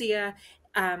nausea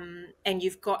and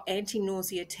you've got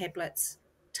anti-nausea tablets,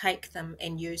 take them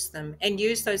and use them. And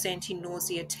use those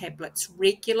anti-nausea tablets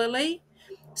regularly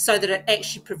so that it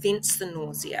actually prevents the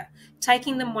nausea.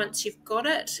 Taking them once you've got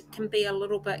it can be a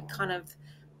little bit kind of,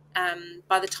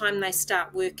 by the time they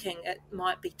start working, it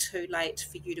might be too late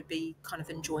for you to be kind of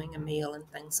enjoying a meal and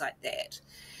things like that.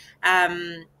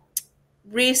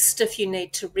 Rest if you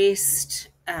need to rest.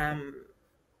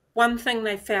 one thing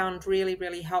they found really,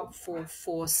 really helpful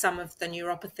for some of the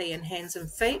neuropathy in hands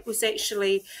and feet was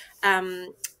actually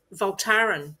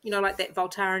Voltaren, like that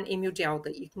Voltaren Emudel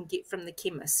that you can get from the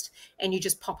chemist, and you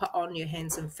just pop it on your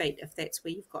hands and feet if that's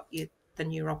where you've got the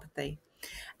neuropathy.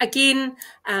 Again,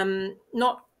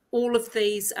 not all of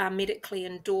these are medically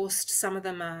endorsed. Some of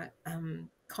them are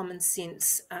common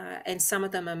sense, and some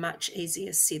of them are much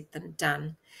easier said than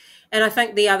done. And I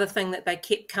think the other thing that they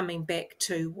kept coming back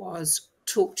to was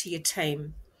talk to your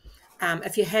team.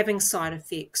 If you're having side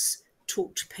effects,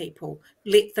 talk to people,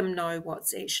 let them know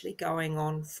what's actually going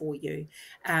on for you.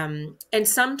 And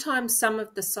sometimes some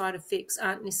of the side effects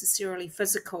aren't necessarily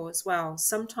physical as well.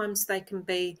 Sometimes they can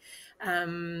be,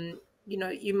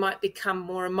 you might become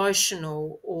more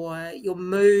emotional, or your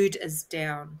mood is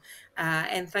down,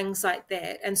 and things like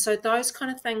that. And so those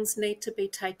kind of things need to be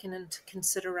taken into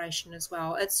consideration as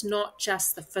well. It's not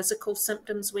just the physical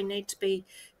symptoms we need to be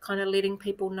kind of letting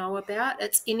people know about.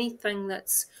 It's anything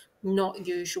that's not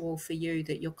usual for you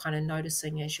that you're kind of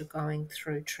noticing as you're going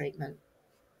through treatment.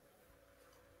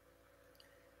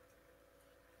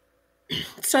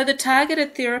 So the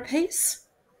targeted therapies,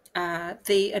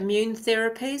 the immune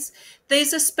therapies,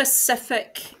 these are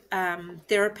specific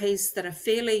therapies that are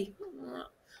fairly,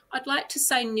 I'd like to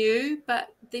say new, but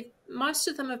most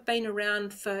of them have been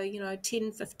around for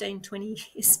 10, 15, 20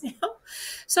 years now.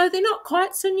 So they're not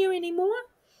quite so new anymore.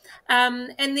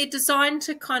 And they're designed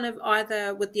to kind of,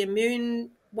 either with the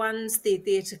immune ones, they're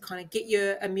there to kind of get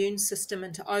your immune system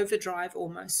into overdrive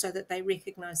almost, so that they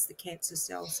recognize the cancer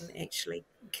cells and actually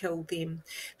kill them.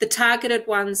 The targeted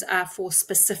ones are for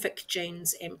specific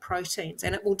genes and proteins,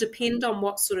 and it will depend on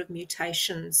what sort of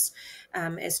mutations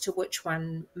as to which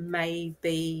one may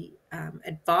be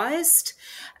advised.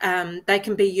 They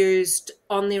can be used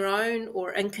on their own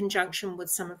or in conjunction with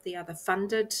some of the other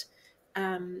funded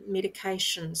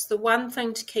medications. The one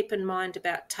thing to keep in mind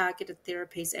about targeted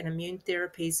therapies and immune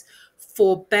therapies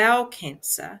for bowel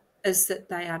cancer is that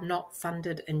they are not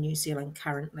funded in New Zealand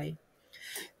currently.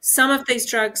 Some of these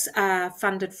drugs are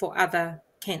funded for other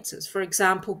cancers. For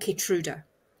example, Keytruda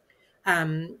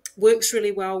works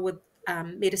really well with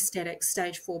metastatic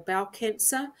stage 4 bowel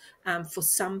cancer for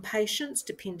some patients,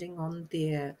 depending on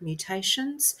their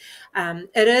mutations.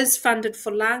 It is funded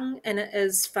for lung, and it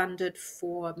is funded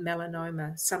for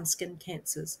melanoma, some skin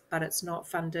cancers, but it's not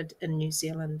funded in New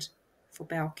Zealand for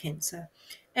bowel cancer.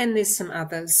 And there's some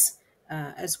others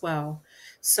as well.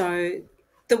 So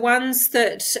the ones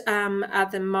that are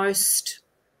the most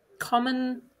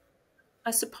common,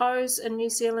 I suppose, in New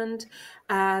Zealand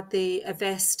are the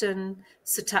Avastin,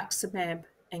 cetuximab,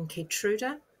 and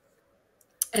Keytruda.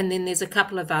 And then there's a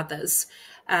couple of others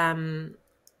that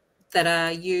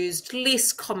are used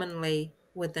less commonly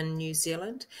within New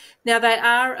Zealand. Now, they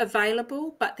are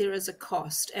available, but there is a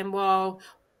cost. And while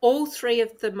all three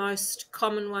of the most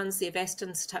common ones, the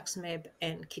Avastin, cetuximab,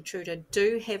 and Keytruda,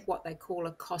 do have what they call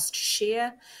a cost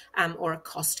share or a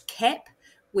cost cap,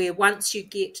 where once you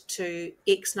get to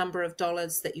X number of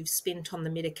dollars that you've spent on the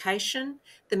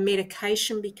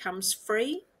medication becomes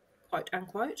free, quote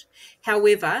unquote.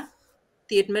 However,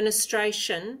 the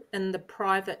administration in the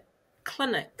private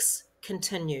clinics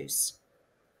continues.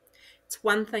 It's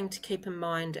one thing to keep in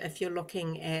mind if you're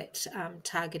looking at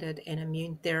targeted and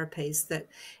immune therapies, that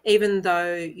even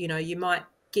though you might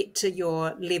get to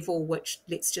your level, which,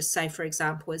 let's just say, for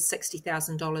example, is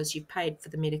 $60,000 you paid for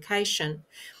the medication,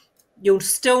 you'll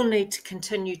still need to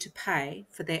continue to pay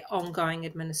for that ongoing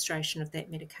administration of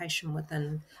that medication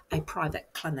within a private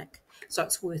clinic. So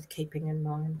it's worth keeping in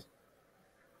mind.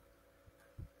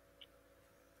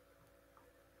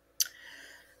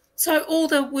 So all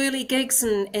the whirligigs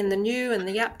and the new and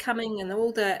the upcoming and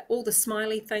all the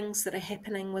smiley things that are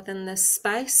happening within this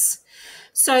space.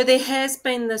 So there has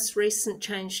been this recent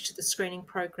change to the screening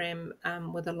program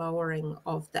with a lowering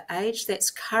of the age.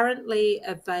 That's currently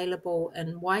available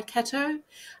in Waikato,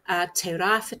 Te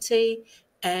Rāwhiti,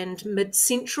 and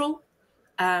Mid-Central,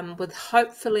 with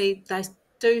hopefully, they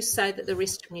do say that the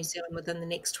rest of New Zealand within the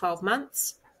next 12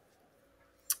 months.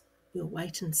 We'll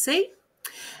wait and see.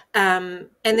 And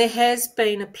there has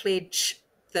been a pledge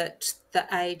that the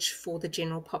age for the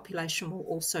general population will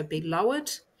also be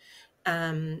lowered.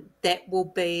 That will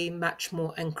be much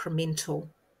more incremental.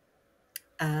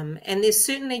 And there's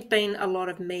certainly been a lot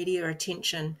of media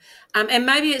attention. And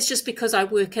maybe it's just because I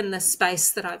work in this space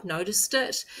that I've noticed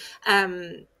it.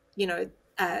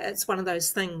 It's one of those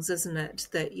things, isn't it,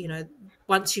 that,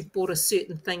 once you've bought a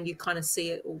certain thing, you kind of see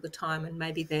it all the time, and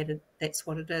maybe that's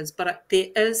what it is. But there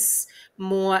is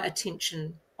more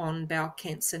attention on bowel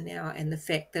cancer now, and the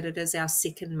fact that it is our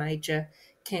second major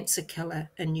cancer killer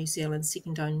in New Zealand,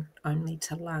 second only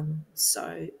to lung.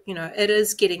 So, it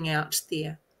is getting out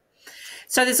there.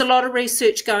 So there's a lot of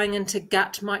research going into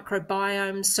gut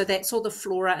microbiomes. So that's all the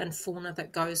flora and fauna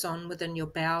that goes on within your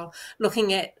bowel,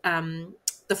 looking at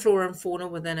the flora and fauna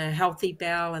within a healthy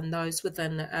bowel and those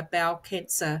within a bowel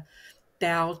cancer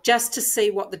bowel, just to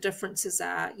see what the differences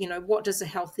are. What does a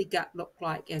healthy gut look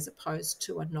like as opposed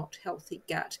to a not healthy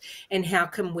gut, and how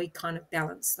can we kind of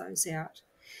balance those out?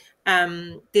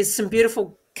 There's some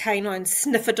beautiful canine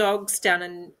sniffer dogs down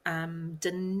in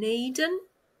Dunedin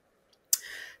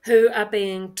who are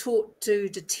being taught to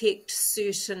detect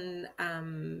certain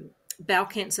bowel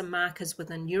cancer markers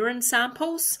within urine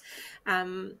samples.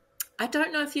 I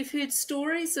don't know if you've heard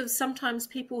stories of sometimes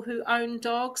people who own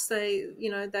dogs. They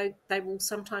will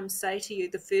sometimes say to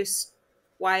you, the first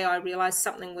way I realized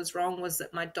something was wrong was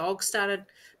that my dog started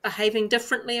behaving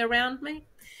differently around me,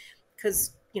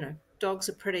 because dogs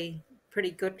are pretty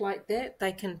good like that.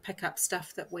 They can pick up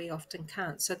stuff that we often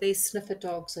can't. So these sniffer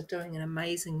dogs are doing an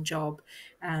amazing job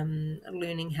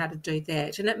learning how to do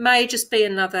that. And it may just be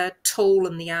another tool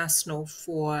in the arsenal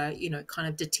for, kind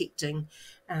of detecting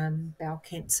bowel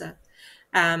cancer.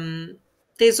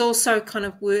 There's also kind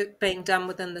of work being done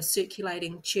within the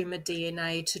circulating tumour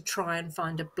DNA to try and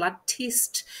find a blood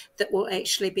test that will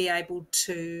actually be able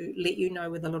to let you know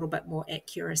with a little bit more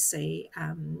accuracy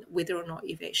whether or not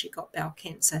you've actually got bowel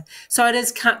cancer. So it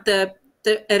is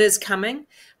coming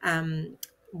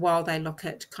while they look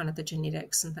at kind of the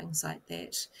genetics and things like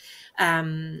that.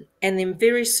 And then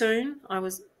very soon,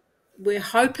 we're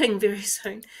hoping very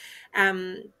soon,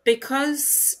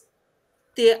 because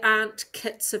there aren't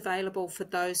kits available for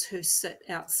those who sit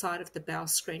outside of the bowel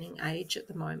screening age at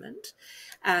the moment.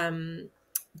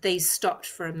 These stopped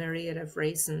for a myriad of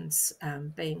reasons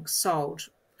being sold.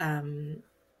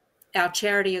 Our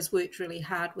charity has worked really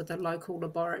hard with a local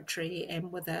laboratory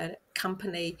and with a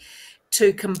company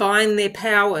to combine their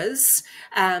powers,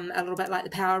 a little bit like the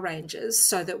Power Rangers,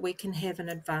 so that we can have an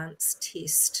advanced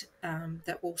test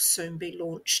that will soon be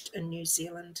launched in New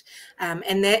Zealand.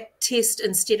 And that test,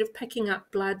 instead of picking up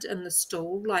blood in the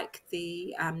stool like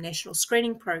the National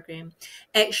Screening Program,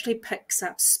 actually picks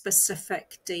up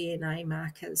specific DNA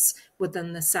markers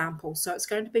within the sample. So it's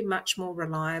going to be much more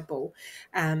reliable.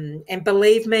 And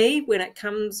believe me, when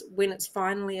it's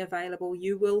finally available,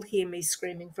 you will hear me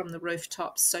screaming from the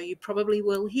rooftops. So you probably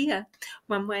will hear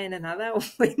one way and another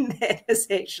when that is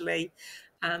actually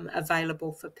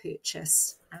available for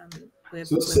purchase. So this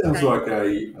sounds like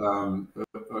a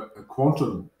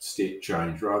quantum step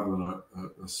change rather than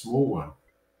a small one.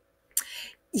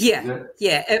 Yeah,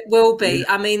 it will be.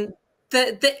 Yeah. I mean,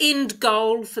 the end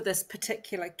goal for this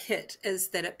particular kit is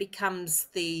that it becomes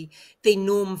the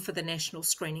norm for the National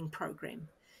Screening Program,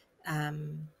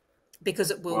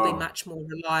 because it will be much more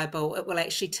reliable. It will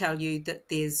actually tell you that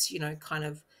there's, kind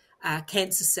of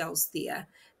cancer cells there.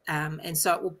 And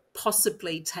so it will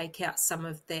possibly take out some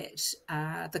of that,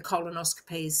 the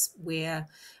colonoscopies where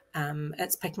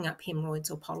it's picking up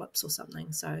hemorrhoids or polyps or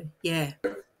something. So, yeah.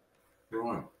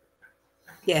 Right.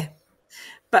 Yeah.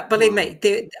 But believe me,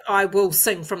 I will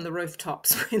sing from the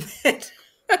rooftops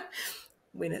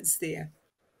when it's there.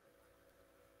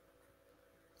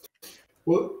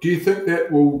 Well, do you think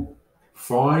that will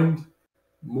find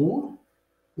more?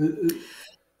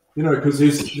 Because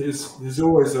there's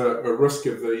always a risk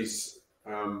of these,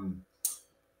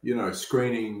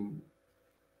 screening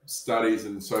studies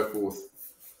and so forth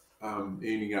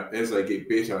ending up, as they get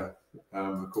better,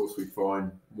 of course, we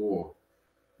find more.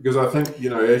 Because I think,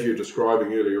 as you're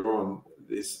describing earlier on,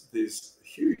 there's a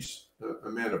huge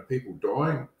amount of people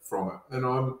dying from it. And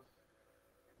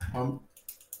I'm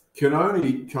can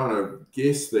only kind of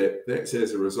guess that that's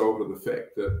as a result of the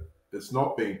fact that it's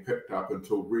not being picked up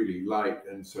until really late,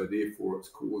 and so therefore it's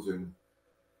causing,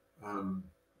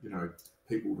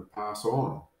 people to pass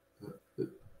on.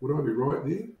 Would I be right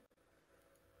there?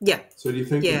 Yeah. So do you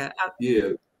think? Yeah.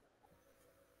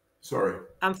 Sorry.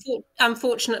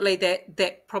 Unfortunately,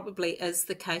 that probably is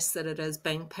the case, that it is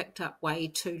being picked up way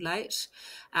too late.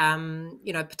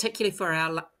 Particularly for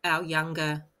our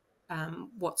younger,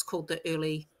 what's called the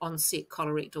early onset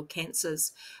colorectal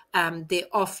cancers, they're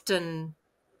often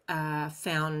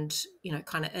found,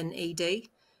 kind of in ED,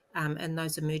 in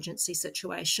those emergency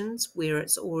situations where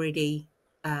it's already,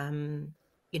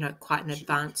 quite an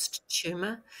advanced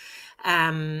tumour.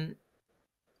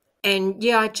 And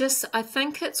yeah, I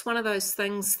think it's one of those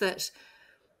things that,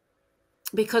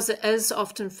 because it is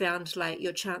often found late,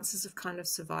 your chances of kind of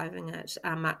surviving it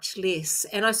are much less.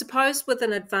 And I suppose with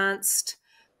an advanced,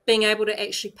 being able to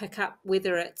actually pick up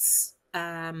whether it's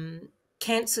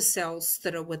cancer cells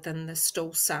that are within the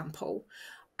stool sample,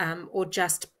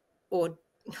 or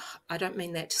I don't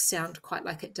mean that to sound quite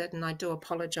like it did, and I do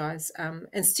apologise,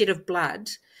 instead of blood,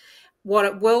 what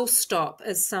it will stop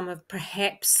is some of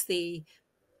perhaps the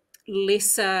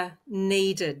lesser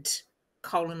needed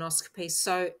colonoscopies.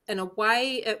 So in a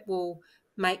way, it will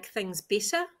make things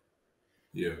better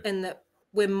in that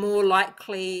we're more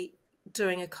likely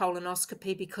doing a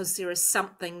colonoscopy because there is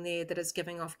something there that is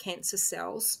giving off cancer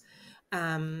cells,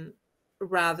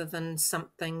 rather than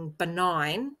something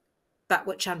benign, but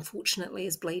which unfortunately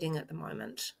is bleeding at the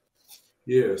moment.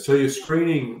 Yeah, so your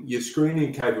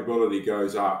screening capability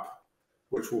goes up,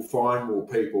 which will find more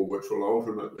people, which will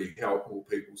ultimately help more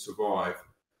people survive.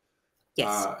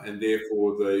 Yes. And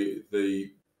therefore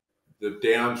the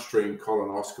downstream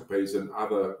colonoscopies and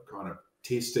other kind of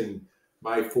testing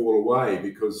may fall away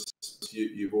because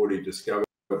you've already discovered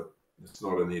it's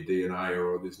not in their DNA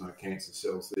or there's no cancer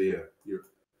cells there.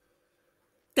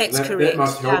 That's correct. That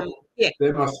must help.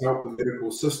 That must help the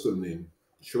medical system then,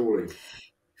 surely.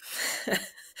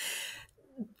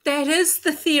 That is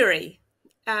the theory.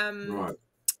 Right.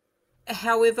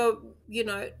 However,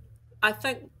 I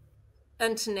think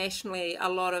internationally a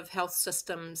lot of health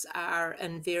systems are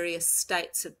in various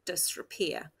states of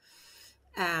disrepair.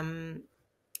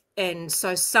 And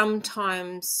so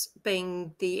sometimes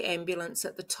being the ambulance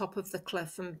at the top of the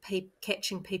cliff and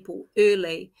catching people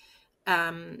early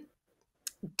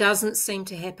doesn't seem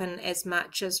to happen as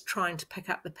much as trying to pick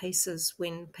up the pieces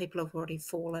when people have already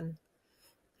fallen.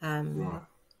 Right.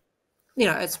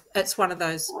 It's one of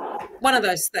those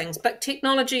things. But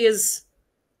technology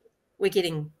we're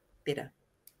getting better.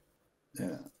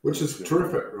 Yeah, which is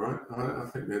terrific, right? I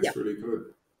think that's really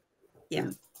good.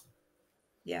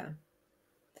 Yeah.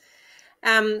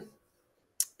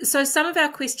 So some of our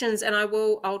questions, and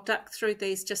I'll duck through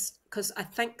these just because I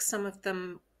think some of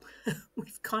them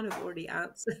we've kind of already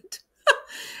answered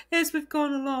as we've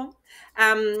gone along.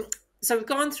 So we've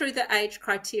gone through the age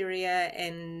criteria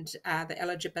and the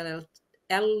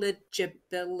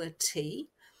eligibility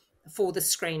for the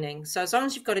screening. So as long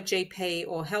as you've got a GP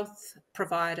or health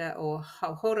provider or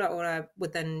hauhora ora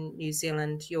within New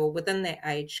Zealand, you're within that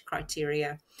age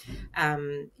criteria.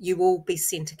 You will be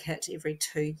sent a kit every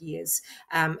 2 years.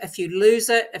 If you lose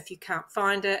it, if you can't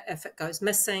find it, if it goes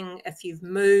missing, if you've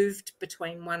moved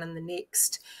between one and the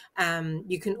next,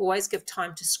 you can always give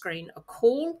Time to Screen a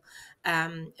call.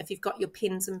 If you've got your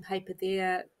pens and paper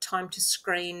there, Time to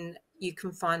Screen, you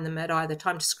can find them at either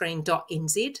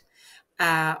timetoscreen.nz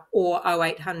or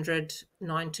 0800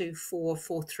 924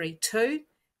 432,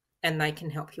 and they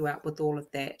can help you out with all of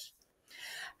that.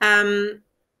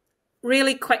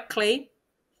 Really quickly,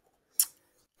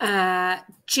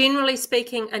 generally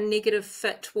speaking, a negative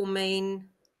fit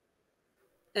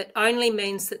only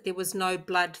means that there was no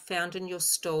blood found in your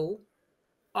stool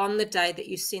on the day that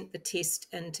you sent the test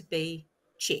in to be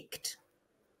checked.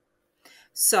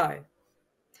 So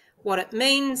what it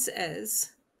means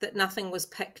is that nothing was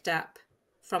picked up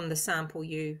from the sample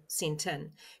you sent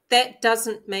in. That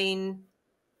doesn't mean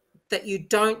that you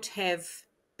don't have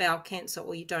bowel cancer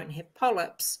or you don't have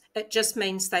polyps. It just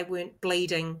means they weren't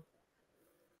bleeding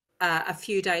a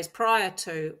few days prior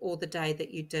to or the day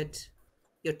that you did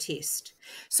your test.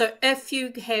 So if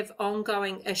you have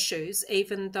ongoing issues,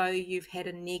 even though you've had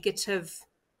a negative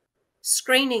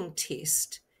screening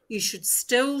test, you should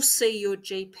still see your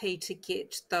GP to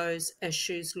get those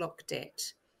issues looked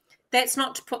at. That's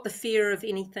not to put the fear of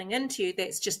anything into you.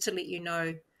 That's just to let you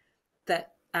know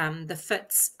that the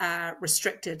fits are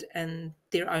restricted and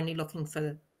they're only looking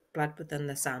for blood within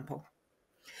the sample.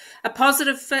 A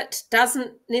positive fit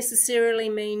doesn't necessarily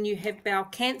mean you have bowel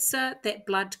cancer. That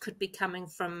blood could be coming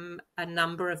from a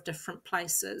number of different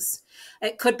places.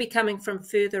 It could be coming from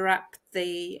further up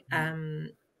the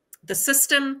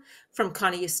system, from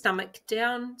kind of your stomach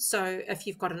down. So if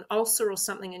you've got an ulcer or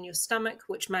something in your stomach,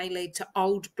 which may lead to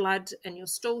old blood in your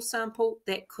stool sample,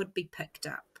 that could be picked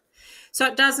up. So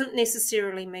it doesn't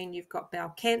necessarily mean you've got bowel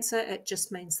cancer. It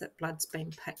just means that blood's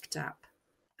been picked up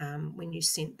when you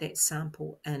sent that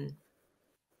sample in.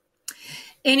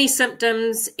 Any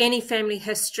symptoms, any family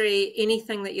history,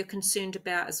 anything that you're concerned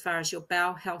about as far as your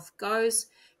bowel health goes,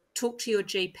 talk to your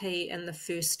GP in the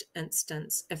first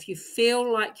instance. If you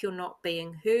feel like you're not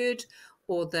being heard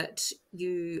or that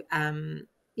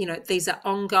these are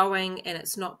ongoing and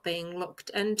it's not being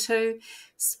looked into,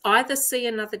 either see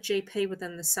another GP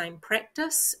within the same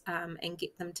practice and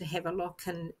get them to have a look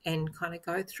and kind of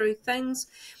go through things.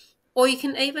 Or you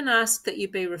can even ask that you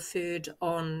be referred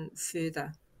on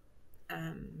further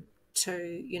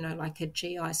to, like a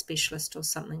GI specialist or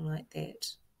something like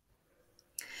that.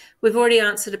 We've already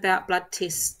answered about blood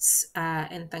tests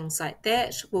and things like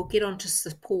that. We'll get on to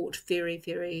support very,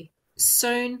 very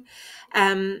soon.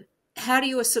 How do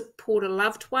you support a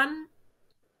loved one?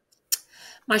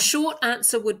 My short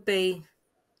answer would be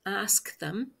ask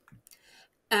them.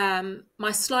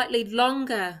 My slightly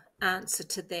longer answer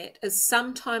to that is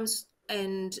sometimes,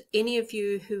 and any of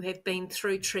you who have been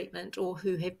through treatment or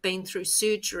who have been through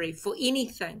surgery for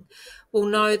anything will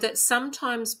know that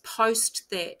sometimes post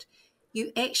that,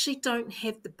 you actually don't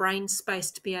have the brain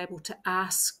space to be able to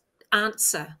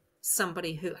answer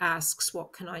somebody who asks,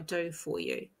 what can I do for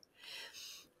you?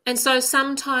 And so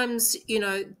sometimes,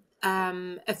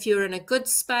 if you're in a good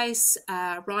space,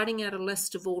 writing out a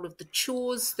list of all of the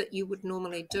chores that you would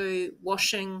normally do: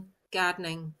 washing,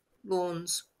 gardening,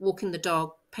 lawns, walking the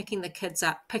dog, picking the kids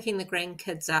up, picking the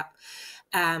grandkids up,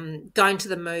 going to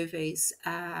the movies,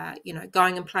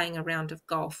 going and playing a round of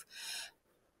golf.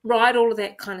 Write all of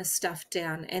that kind of stuff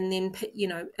down. And then,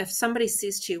 if somebody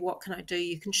says to you, what can I do?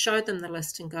 You can show them the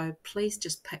list and go, please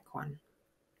just pick one.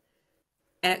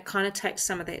 And it kind of takes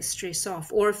some of that stress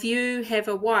off. Or if you have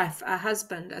a wife, a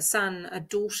husband, a son, a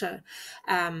daughter,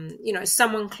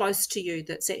 someone close to you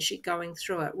that's actually going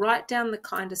through it, write down the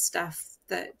kind of stuff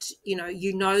that,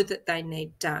 that they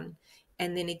need done.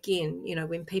 And then again,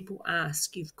 when people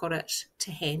ask, you've got it to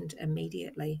hand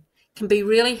immediately. Can be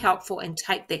really helpful and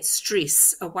take that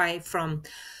stress away from,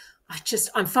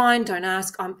 I'm fine, don't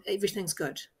ask, everything's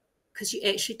good. Because you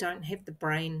actually don't have the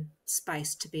brain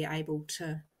space to be able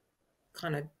to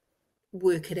kind of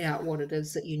work it out what it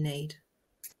is that you need.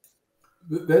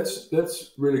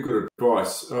 That's really good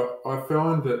advice. I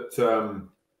found that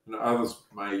others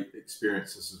may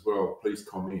experience this as well. Please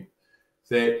comment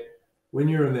that when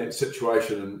you're in that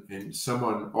situation and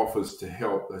someone offers to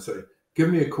help, they say, "Give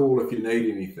me a call if you need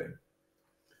anything,"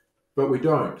 but we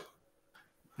don't,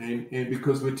 and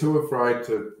because we're too afraid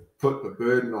to put the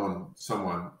burden on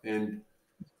someone, and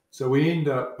so we end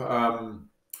up.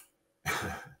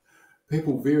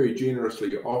 People very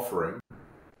generously offering,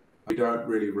 we don't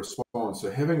really respond. So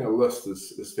having a list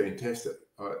is fantastic,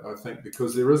 I think,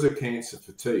 because there is a cancer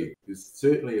fatigue. There's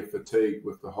certainly a fatigue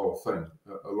with the whole thing,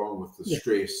 along with the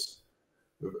stress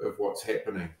of what's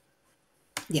happening.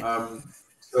 Yeah.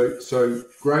 So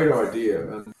great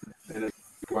idea, and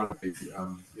one to be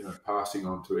passing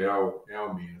on to our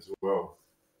men as well.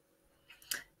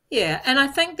 Yeah, and I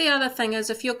think the other thing is,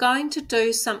 if you're going to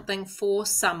do something for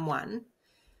someone,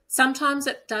 sometimes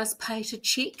it does pay to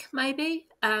check, maybe.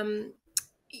 I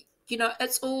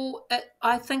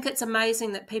think it's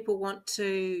amazing that people want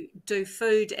to do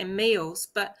food and meals,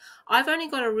 but I've only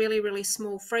got a really, really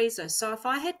small freezer. So if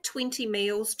I had 20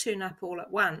 meals turn up all at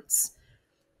once,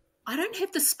 I don't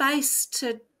have the space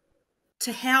to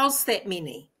house that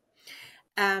many.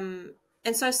 And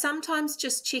so sometimes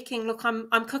just checking, look,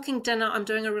 I'm cooking dinner, I'm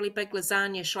doing a really big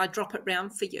lasagna, shall I drop it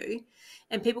round for you?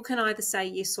 And people can either say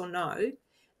yes or no.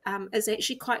 Is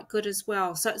actually quite good as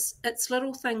well. So it's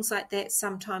little things like that.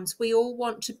 Sometimes we all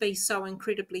want to be so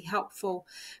incredibly helpful,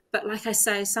 but like I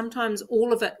say, sometimes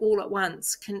all of it all at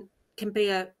once can be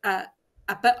a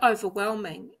bit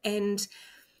overwhelming. And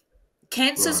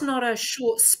cancer's not a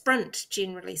short sprint,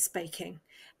 generally speaking.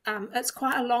 It's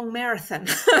quite a long marathon.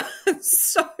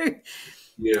 So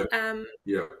you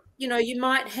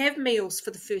might have meals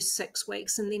for the first 6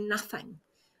 weeks and then nothing.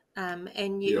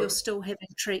 And you're still having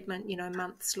treatment,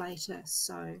 months later.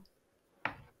 So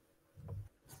I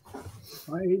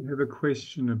have a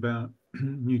question about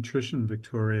nutrition,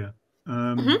 Victoria.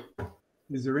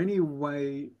 Is there any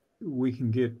way we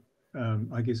can get,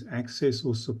 access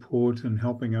or support in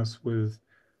helping us with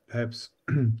perhaps,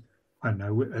 I don't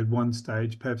know, at one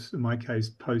stage, perhaps in my case,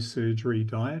 post-surgery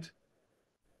diet?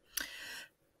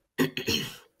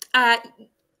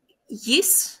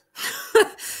 Yes.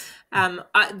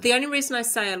 The only reason I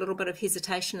say a little bit of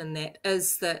hesitation in that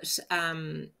is that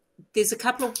there's a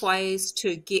couple of ways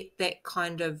to get that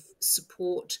kind of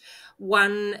support.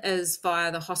 One is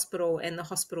via the hospital and the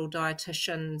hospital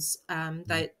dietitians.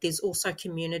 There's also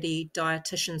community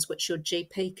dietitians which your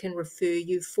GP can refer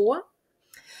you for.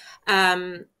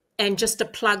 And just a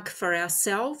plug for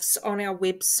ourselves, on our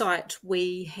website,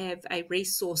 we have a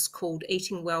resource called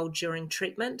Eating Well During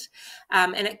Treatment,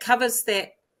 and it covers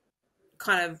that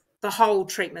kind of the whole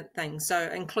treatment thing, so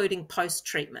including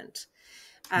post-treatment.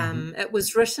 It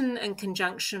was written in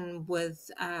conjunction with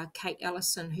Kate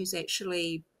Ellison, who's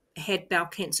actually had bowel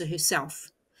cancer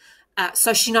herself.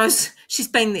 So she knows, she's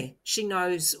been there. She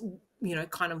knows,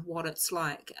 kind of what it's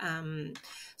like.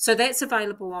 So that's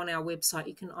available on our website.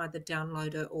 You can either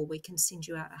download it or we can send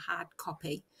you out a hard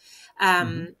copy.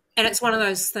 And it's one of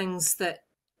those things that,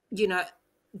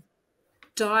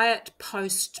 diet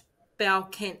post bowel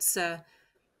cancer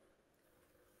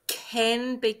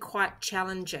can be quite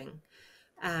challenging.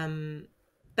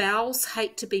 Bowels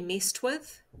hate to be messed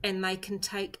with, and they can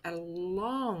take a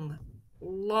long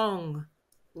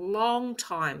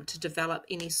time to develop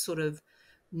any sort of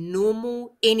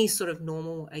normal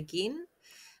again.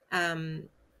 And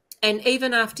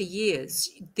even after years,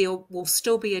 there will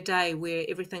still be a day where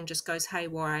everything just goes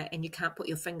haywire and you can't put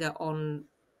your finger on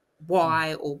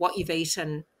why or what you've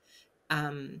eaten.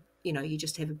 You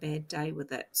just have a bad day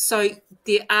with it. So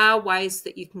there are ways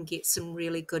that you can get some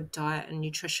really good diet and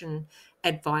nutrition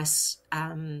advice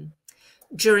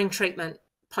during treatment,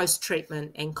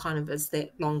 post-treatment, and kind of as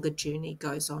that longer journey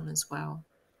goes on as well.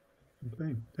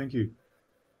 Okay, thank you.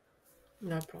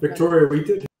 No problem. Victoria, we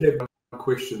did have one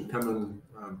question coming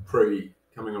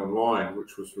coming online,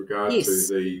 which was regard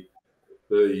to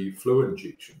the flu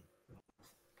injection.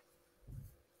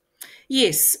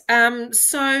 Yes.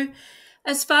 So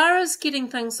as far as getting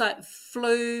things like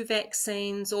flu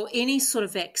vaccines or any sort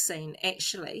of vaccine,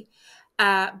 actually,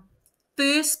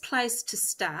 first place to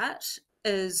start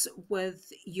is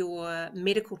with your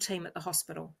medical team at the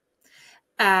hospital.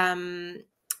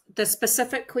 The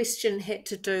specific question had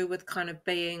to do with kind of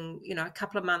being, a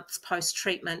couple of months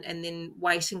post-treatment and then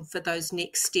waiting for those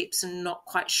next steps and not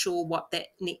quite sure what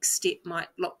that next step might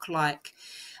look like.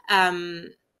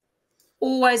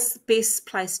 Always the best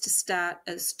place to start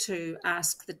is to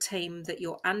ask the team that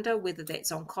you're under, whether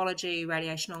that's oncology,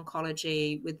 radiation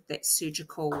oncology, whether that's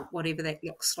surgical, whatever that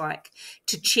looks like,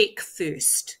 to check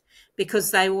first, because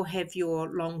they will have your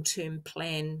long-term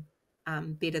plan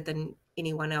better than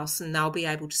anyone else, and they'll be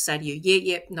able to say to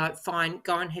you, no, fine,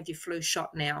 go and have your flu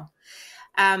shot now.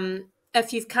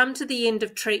 If you've come to the end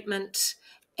of treatment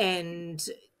and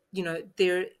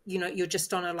you're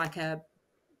just on a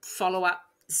follow-up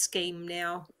scheme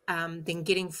now, then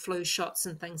getting flu shots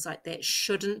and things like that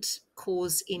shouldn't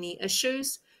cause any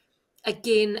issues.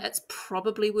 Again, it's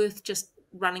probably worth just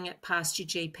running it past your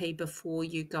GP before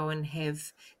you go and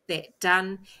have that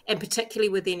done, and particularly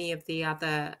with any of the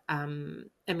other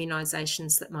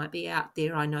immunisations that might be out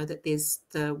there. I know that there's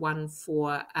the one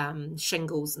for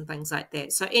shingles and things like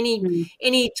that. So any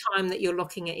time that you're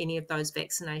looking at any of those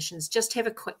vaccinations, just have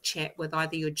a quick chat with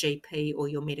either your GP or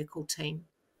your medical team.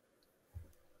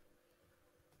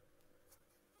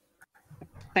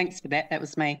 Thanks for that. That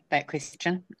was that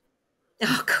question.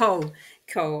 Oh, cool.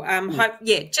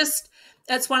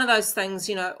 It's one of those things,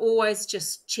 always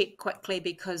just check quickly,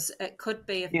 because it could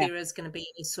be if there is going to be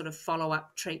any sort of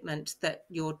follow-up treatment that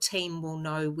your team will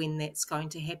know when that's going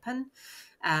to happen.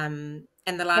 And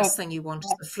the last thing you want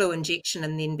is the flu injection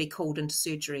and then be called into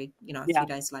surgery, a few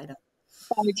days later.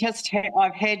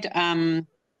 I've had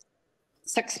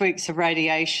 6 weeks of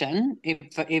radiation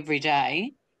every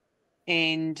day,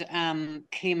 and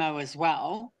chemo as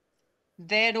well.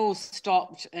 That all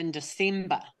stopped in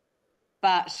December,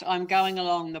 but I'm going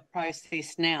along the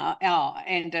process now.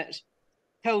 And it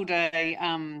killed a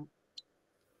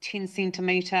 10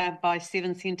 centimetre by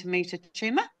 7 centimetre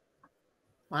tumour.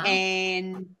 Wow.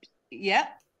 And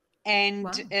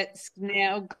it's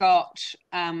now got,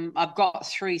 I've got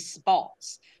 3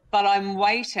 spots, but I'm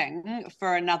waiting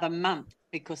for another month,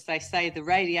 because they say the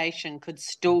radiation could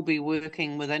still be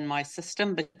working within my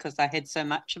system because I had so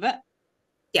much of it.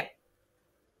 Yeah.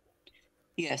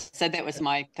 Yes, so that was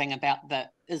my thing about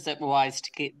is it wise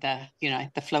to get the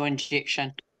flu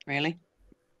injection, really?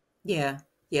 Yeah.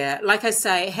 Like I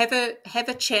say, have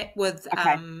a chat with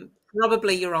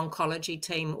probably your oncology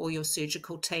team or your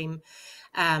surgical team,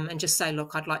 and just say,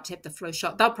 look, I'd like to have the flu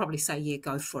shot. They'll probably say, yeah,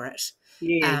 go for it.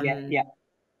 Yeah.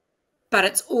 But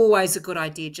it's always a good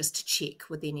idea just to check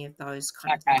with any of those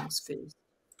kind of things first.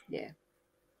 Yeah.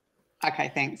 Okay,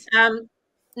 thanks.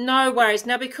 No worries.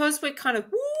 Now, because we're kind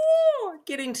of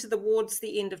getting towards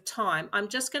the end of time, I'm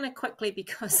just going to quickly,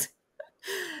 because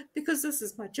this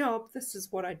is my job, this is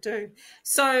what I do.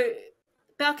 So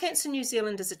Bowel Cancer New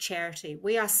Zealand is a charity.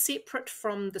 We are separate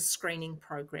from the screening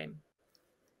program.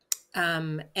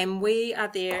 And we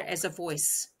are there as a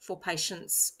voice for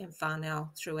patients and whānau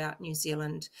throughout New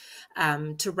Zealand,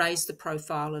 to raise the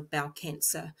profile of bowel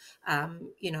cancer.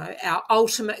 Our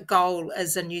ultimate goal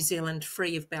is a New Zealand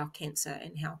free of bowel cancer,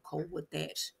 and how cool would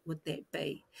that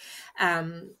be?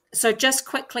 So just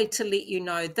quickly to let you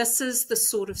know, this is the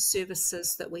sort of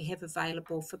services that we have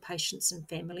available for patients and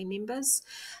family members.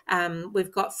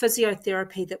 We've got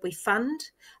physiotherapy that we fund,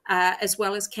 as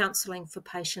well as counselling for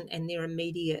patient and their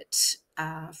immediate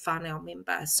whānau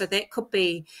member. So that could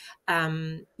be,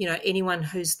 anyone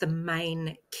who's the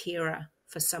main carer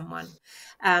for someone.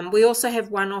 We also have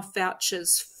one-off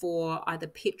vouchers for either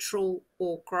petrol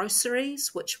or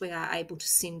groceries, which we are able to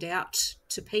send out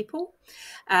to people.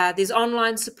 There's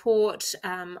online support.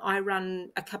 I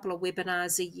run a couple of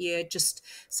webinars a year. Just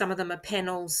some of them are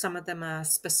panels, some of them are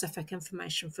specific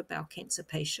information for bowel cancer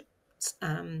patients.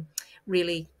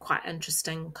 Really quite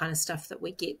interesting kind of stuff that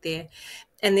we get there.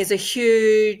 And there's a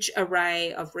huge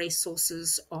array of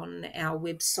resources on our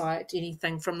website,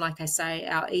 anything from, like I say,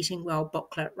 our Eating Well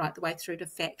booklet right the way through to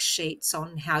fact sheets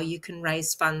on how you can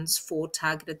raise funds for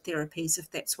targeted therapies if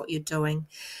that's what you're doing.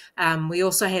 We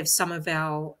also have some of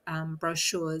our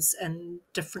brochures in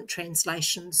different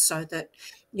translations so that,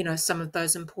 you know, some of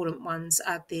those important ones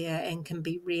are there and can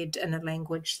be read in a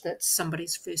language that's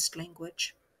somebody's first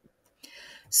language.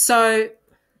 So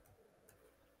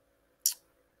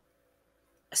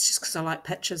it's just because I like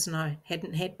pictures and I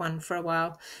hadn't had one for a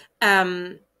while.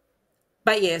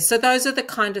 But yeah, so those are the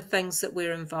kind of things that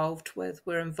we're involved with.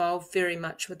 We're involved very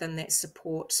much within that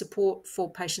support. Support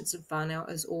for patients of whānau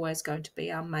is always going to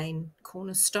be our main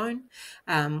cornerstone.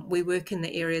 We work in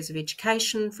the areas of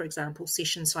education, for example,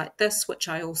 sessions like this, which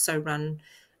I also run.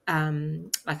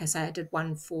 Like I say, I did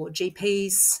one for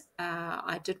GPs.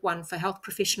 I did one for health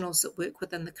professionals that work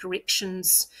within the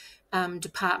corrections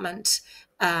department.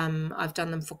 I've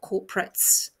done them for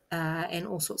corporates and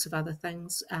all sorts of other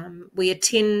things. We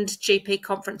attend GP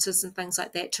conferences and things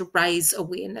like that to raise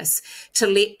awareness, to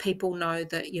let people know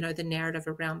that, you know, the narrative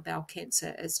around bowel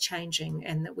cancer is changing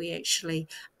and that we actually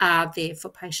are there for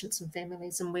patients and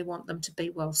families and we want them to be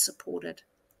well supported.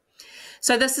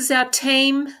 So this is our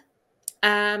team.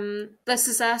 This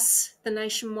is us, the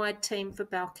nationwide team for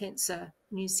Bowel Cancer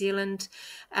New Zealand.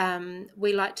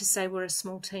 We like to say we're a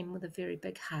small team with a very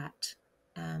big heart.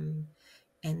 And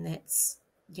that's,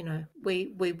 you know,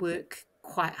 we work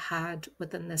quite hard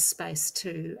within this space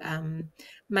to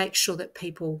make sure that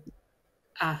people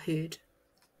are heard.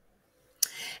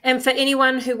 And for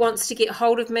anyone who wants to get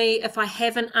hold of me, if I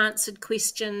haven't answered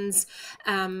questions,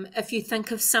 if you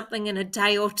think of something in a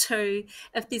day or two,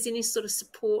 if there's any sort of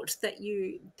support that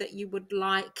you would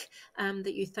like,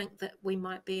 that you think that we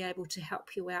might be able to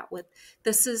help you out with,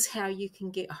 this is how you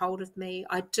can get hold of me.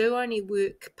 I do only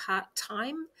work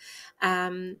part-time.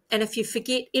 And if you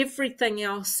forget everything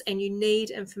else and you need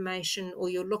information or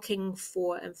you're looking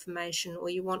for information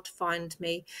or you want to find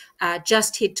me,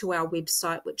 just head to our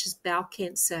website, which is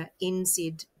bowelcancernz.org.nz.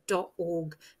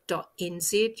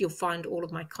 You'll find all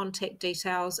of my contact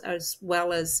details as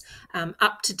well as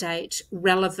up-to-date,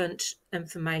 relevant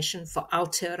information for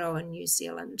Aotearoa New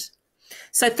Zealand.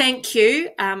 So thank you.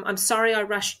 I'm sorry I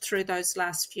rushed through those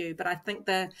last few, but I think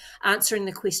answering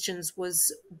the questions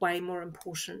was way more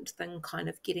important than kind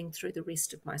of getting through the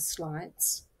rest of my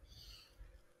slides.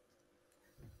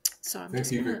 So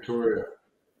Thank you, Victoria.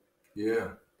 Yeah.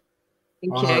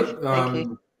 Thank you. Thank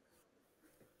you.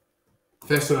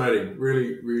 Fascinating.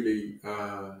 Really, really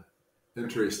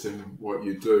interesting what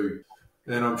you do.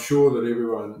 And I'm sure that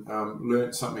everyone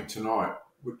learnt something tonight,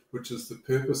 which is the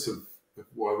purpose of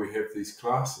why we have these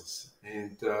classes,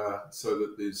 and so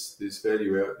that there's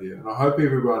value out there. And I hope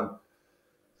everyone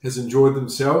has enjoyed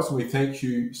themselves, and we thank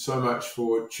you so much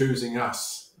for choosing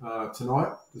us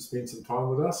tonight to spend some time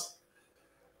with us.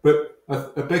 But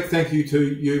a big thank you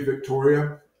to you,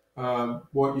 Victoria.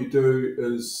 What you do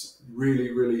is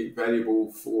really, really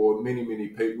valuable for many, many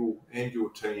people and your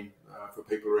team, for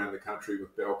people around the country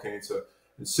with bowel cancer,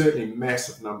 and certainly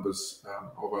massive numbers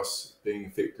of us being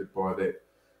affected by that.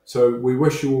 So we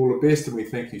wish you all the best, and we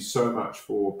thank you so much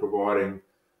for providing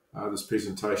this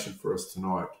presentation for us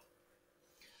tonight.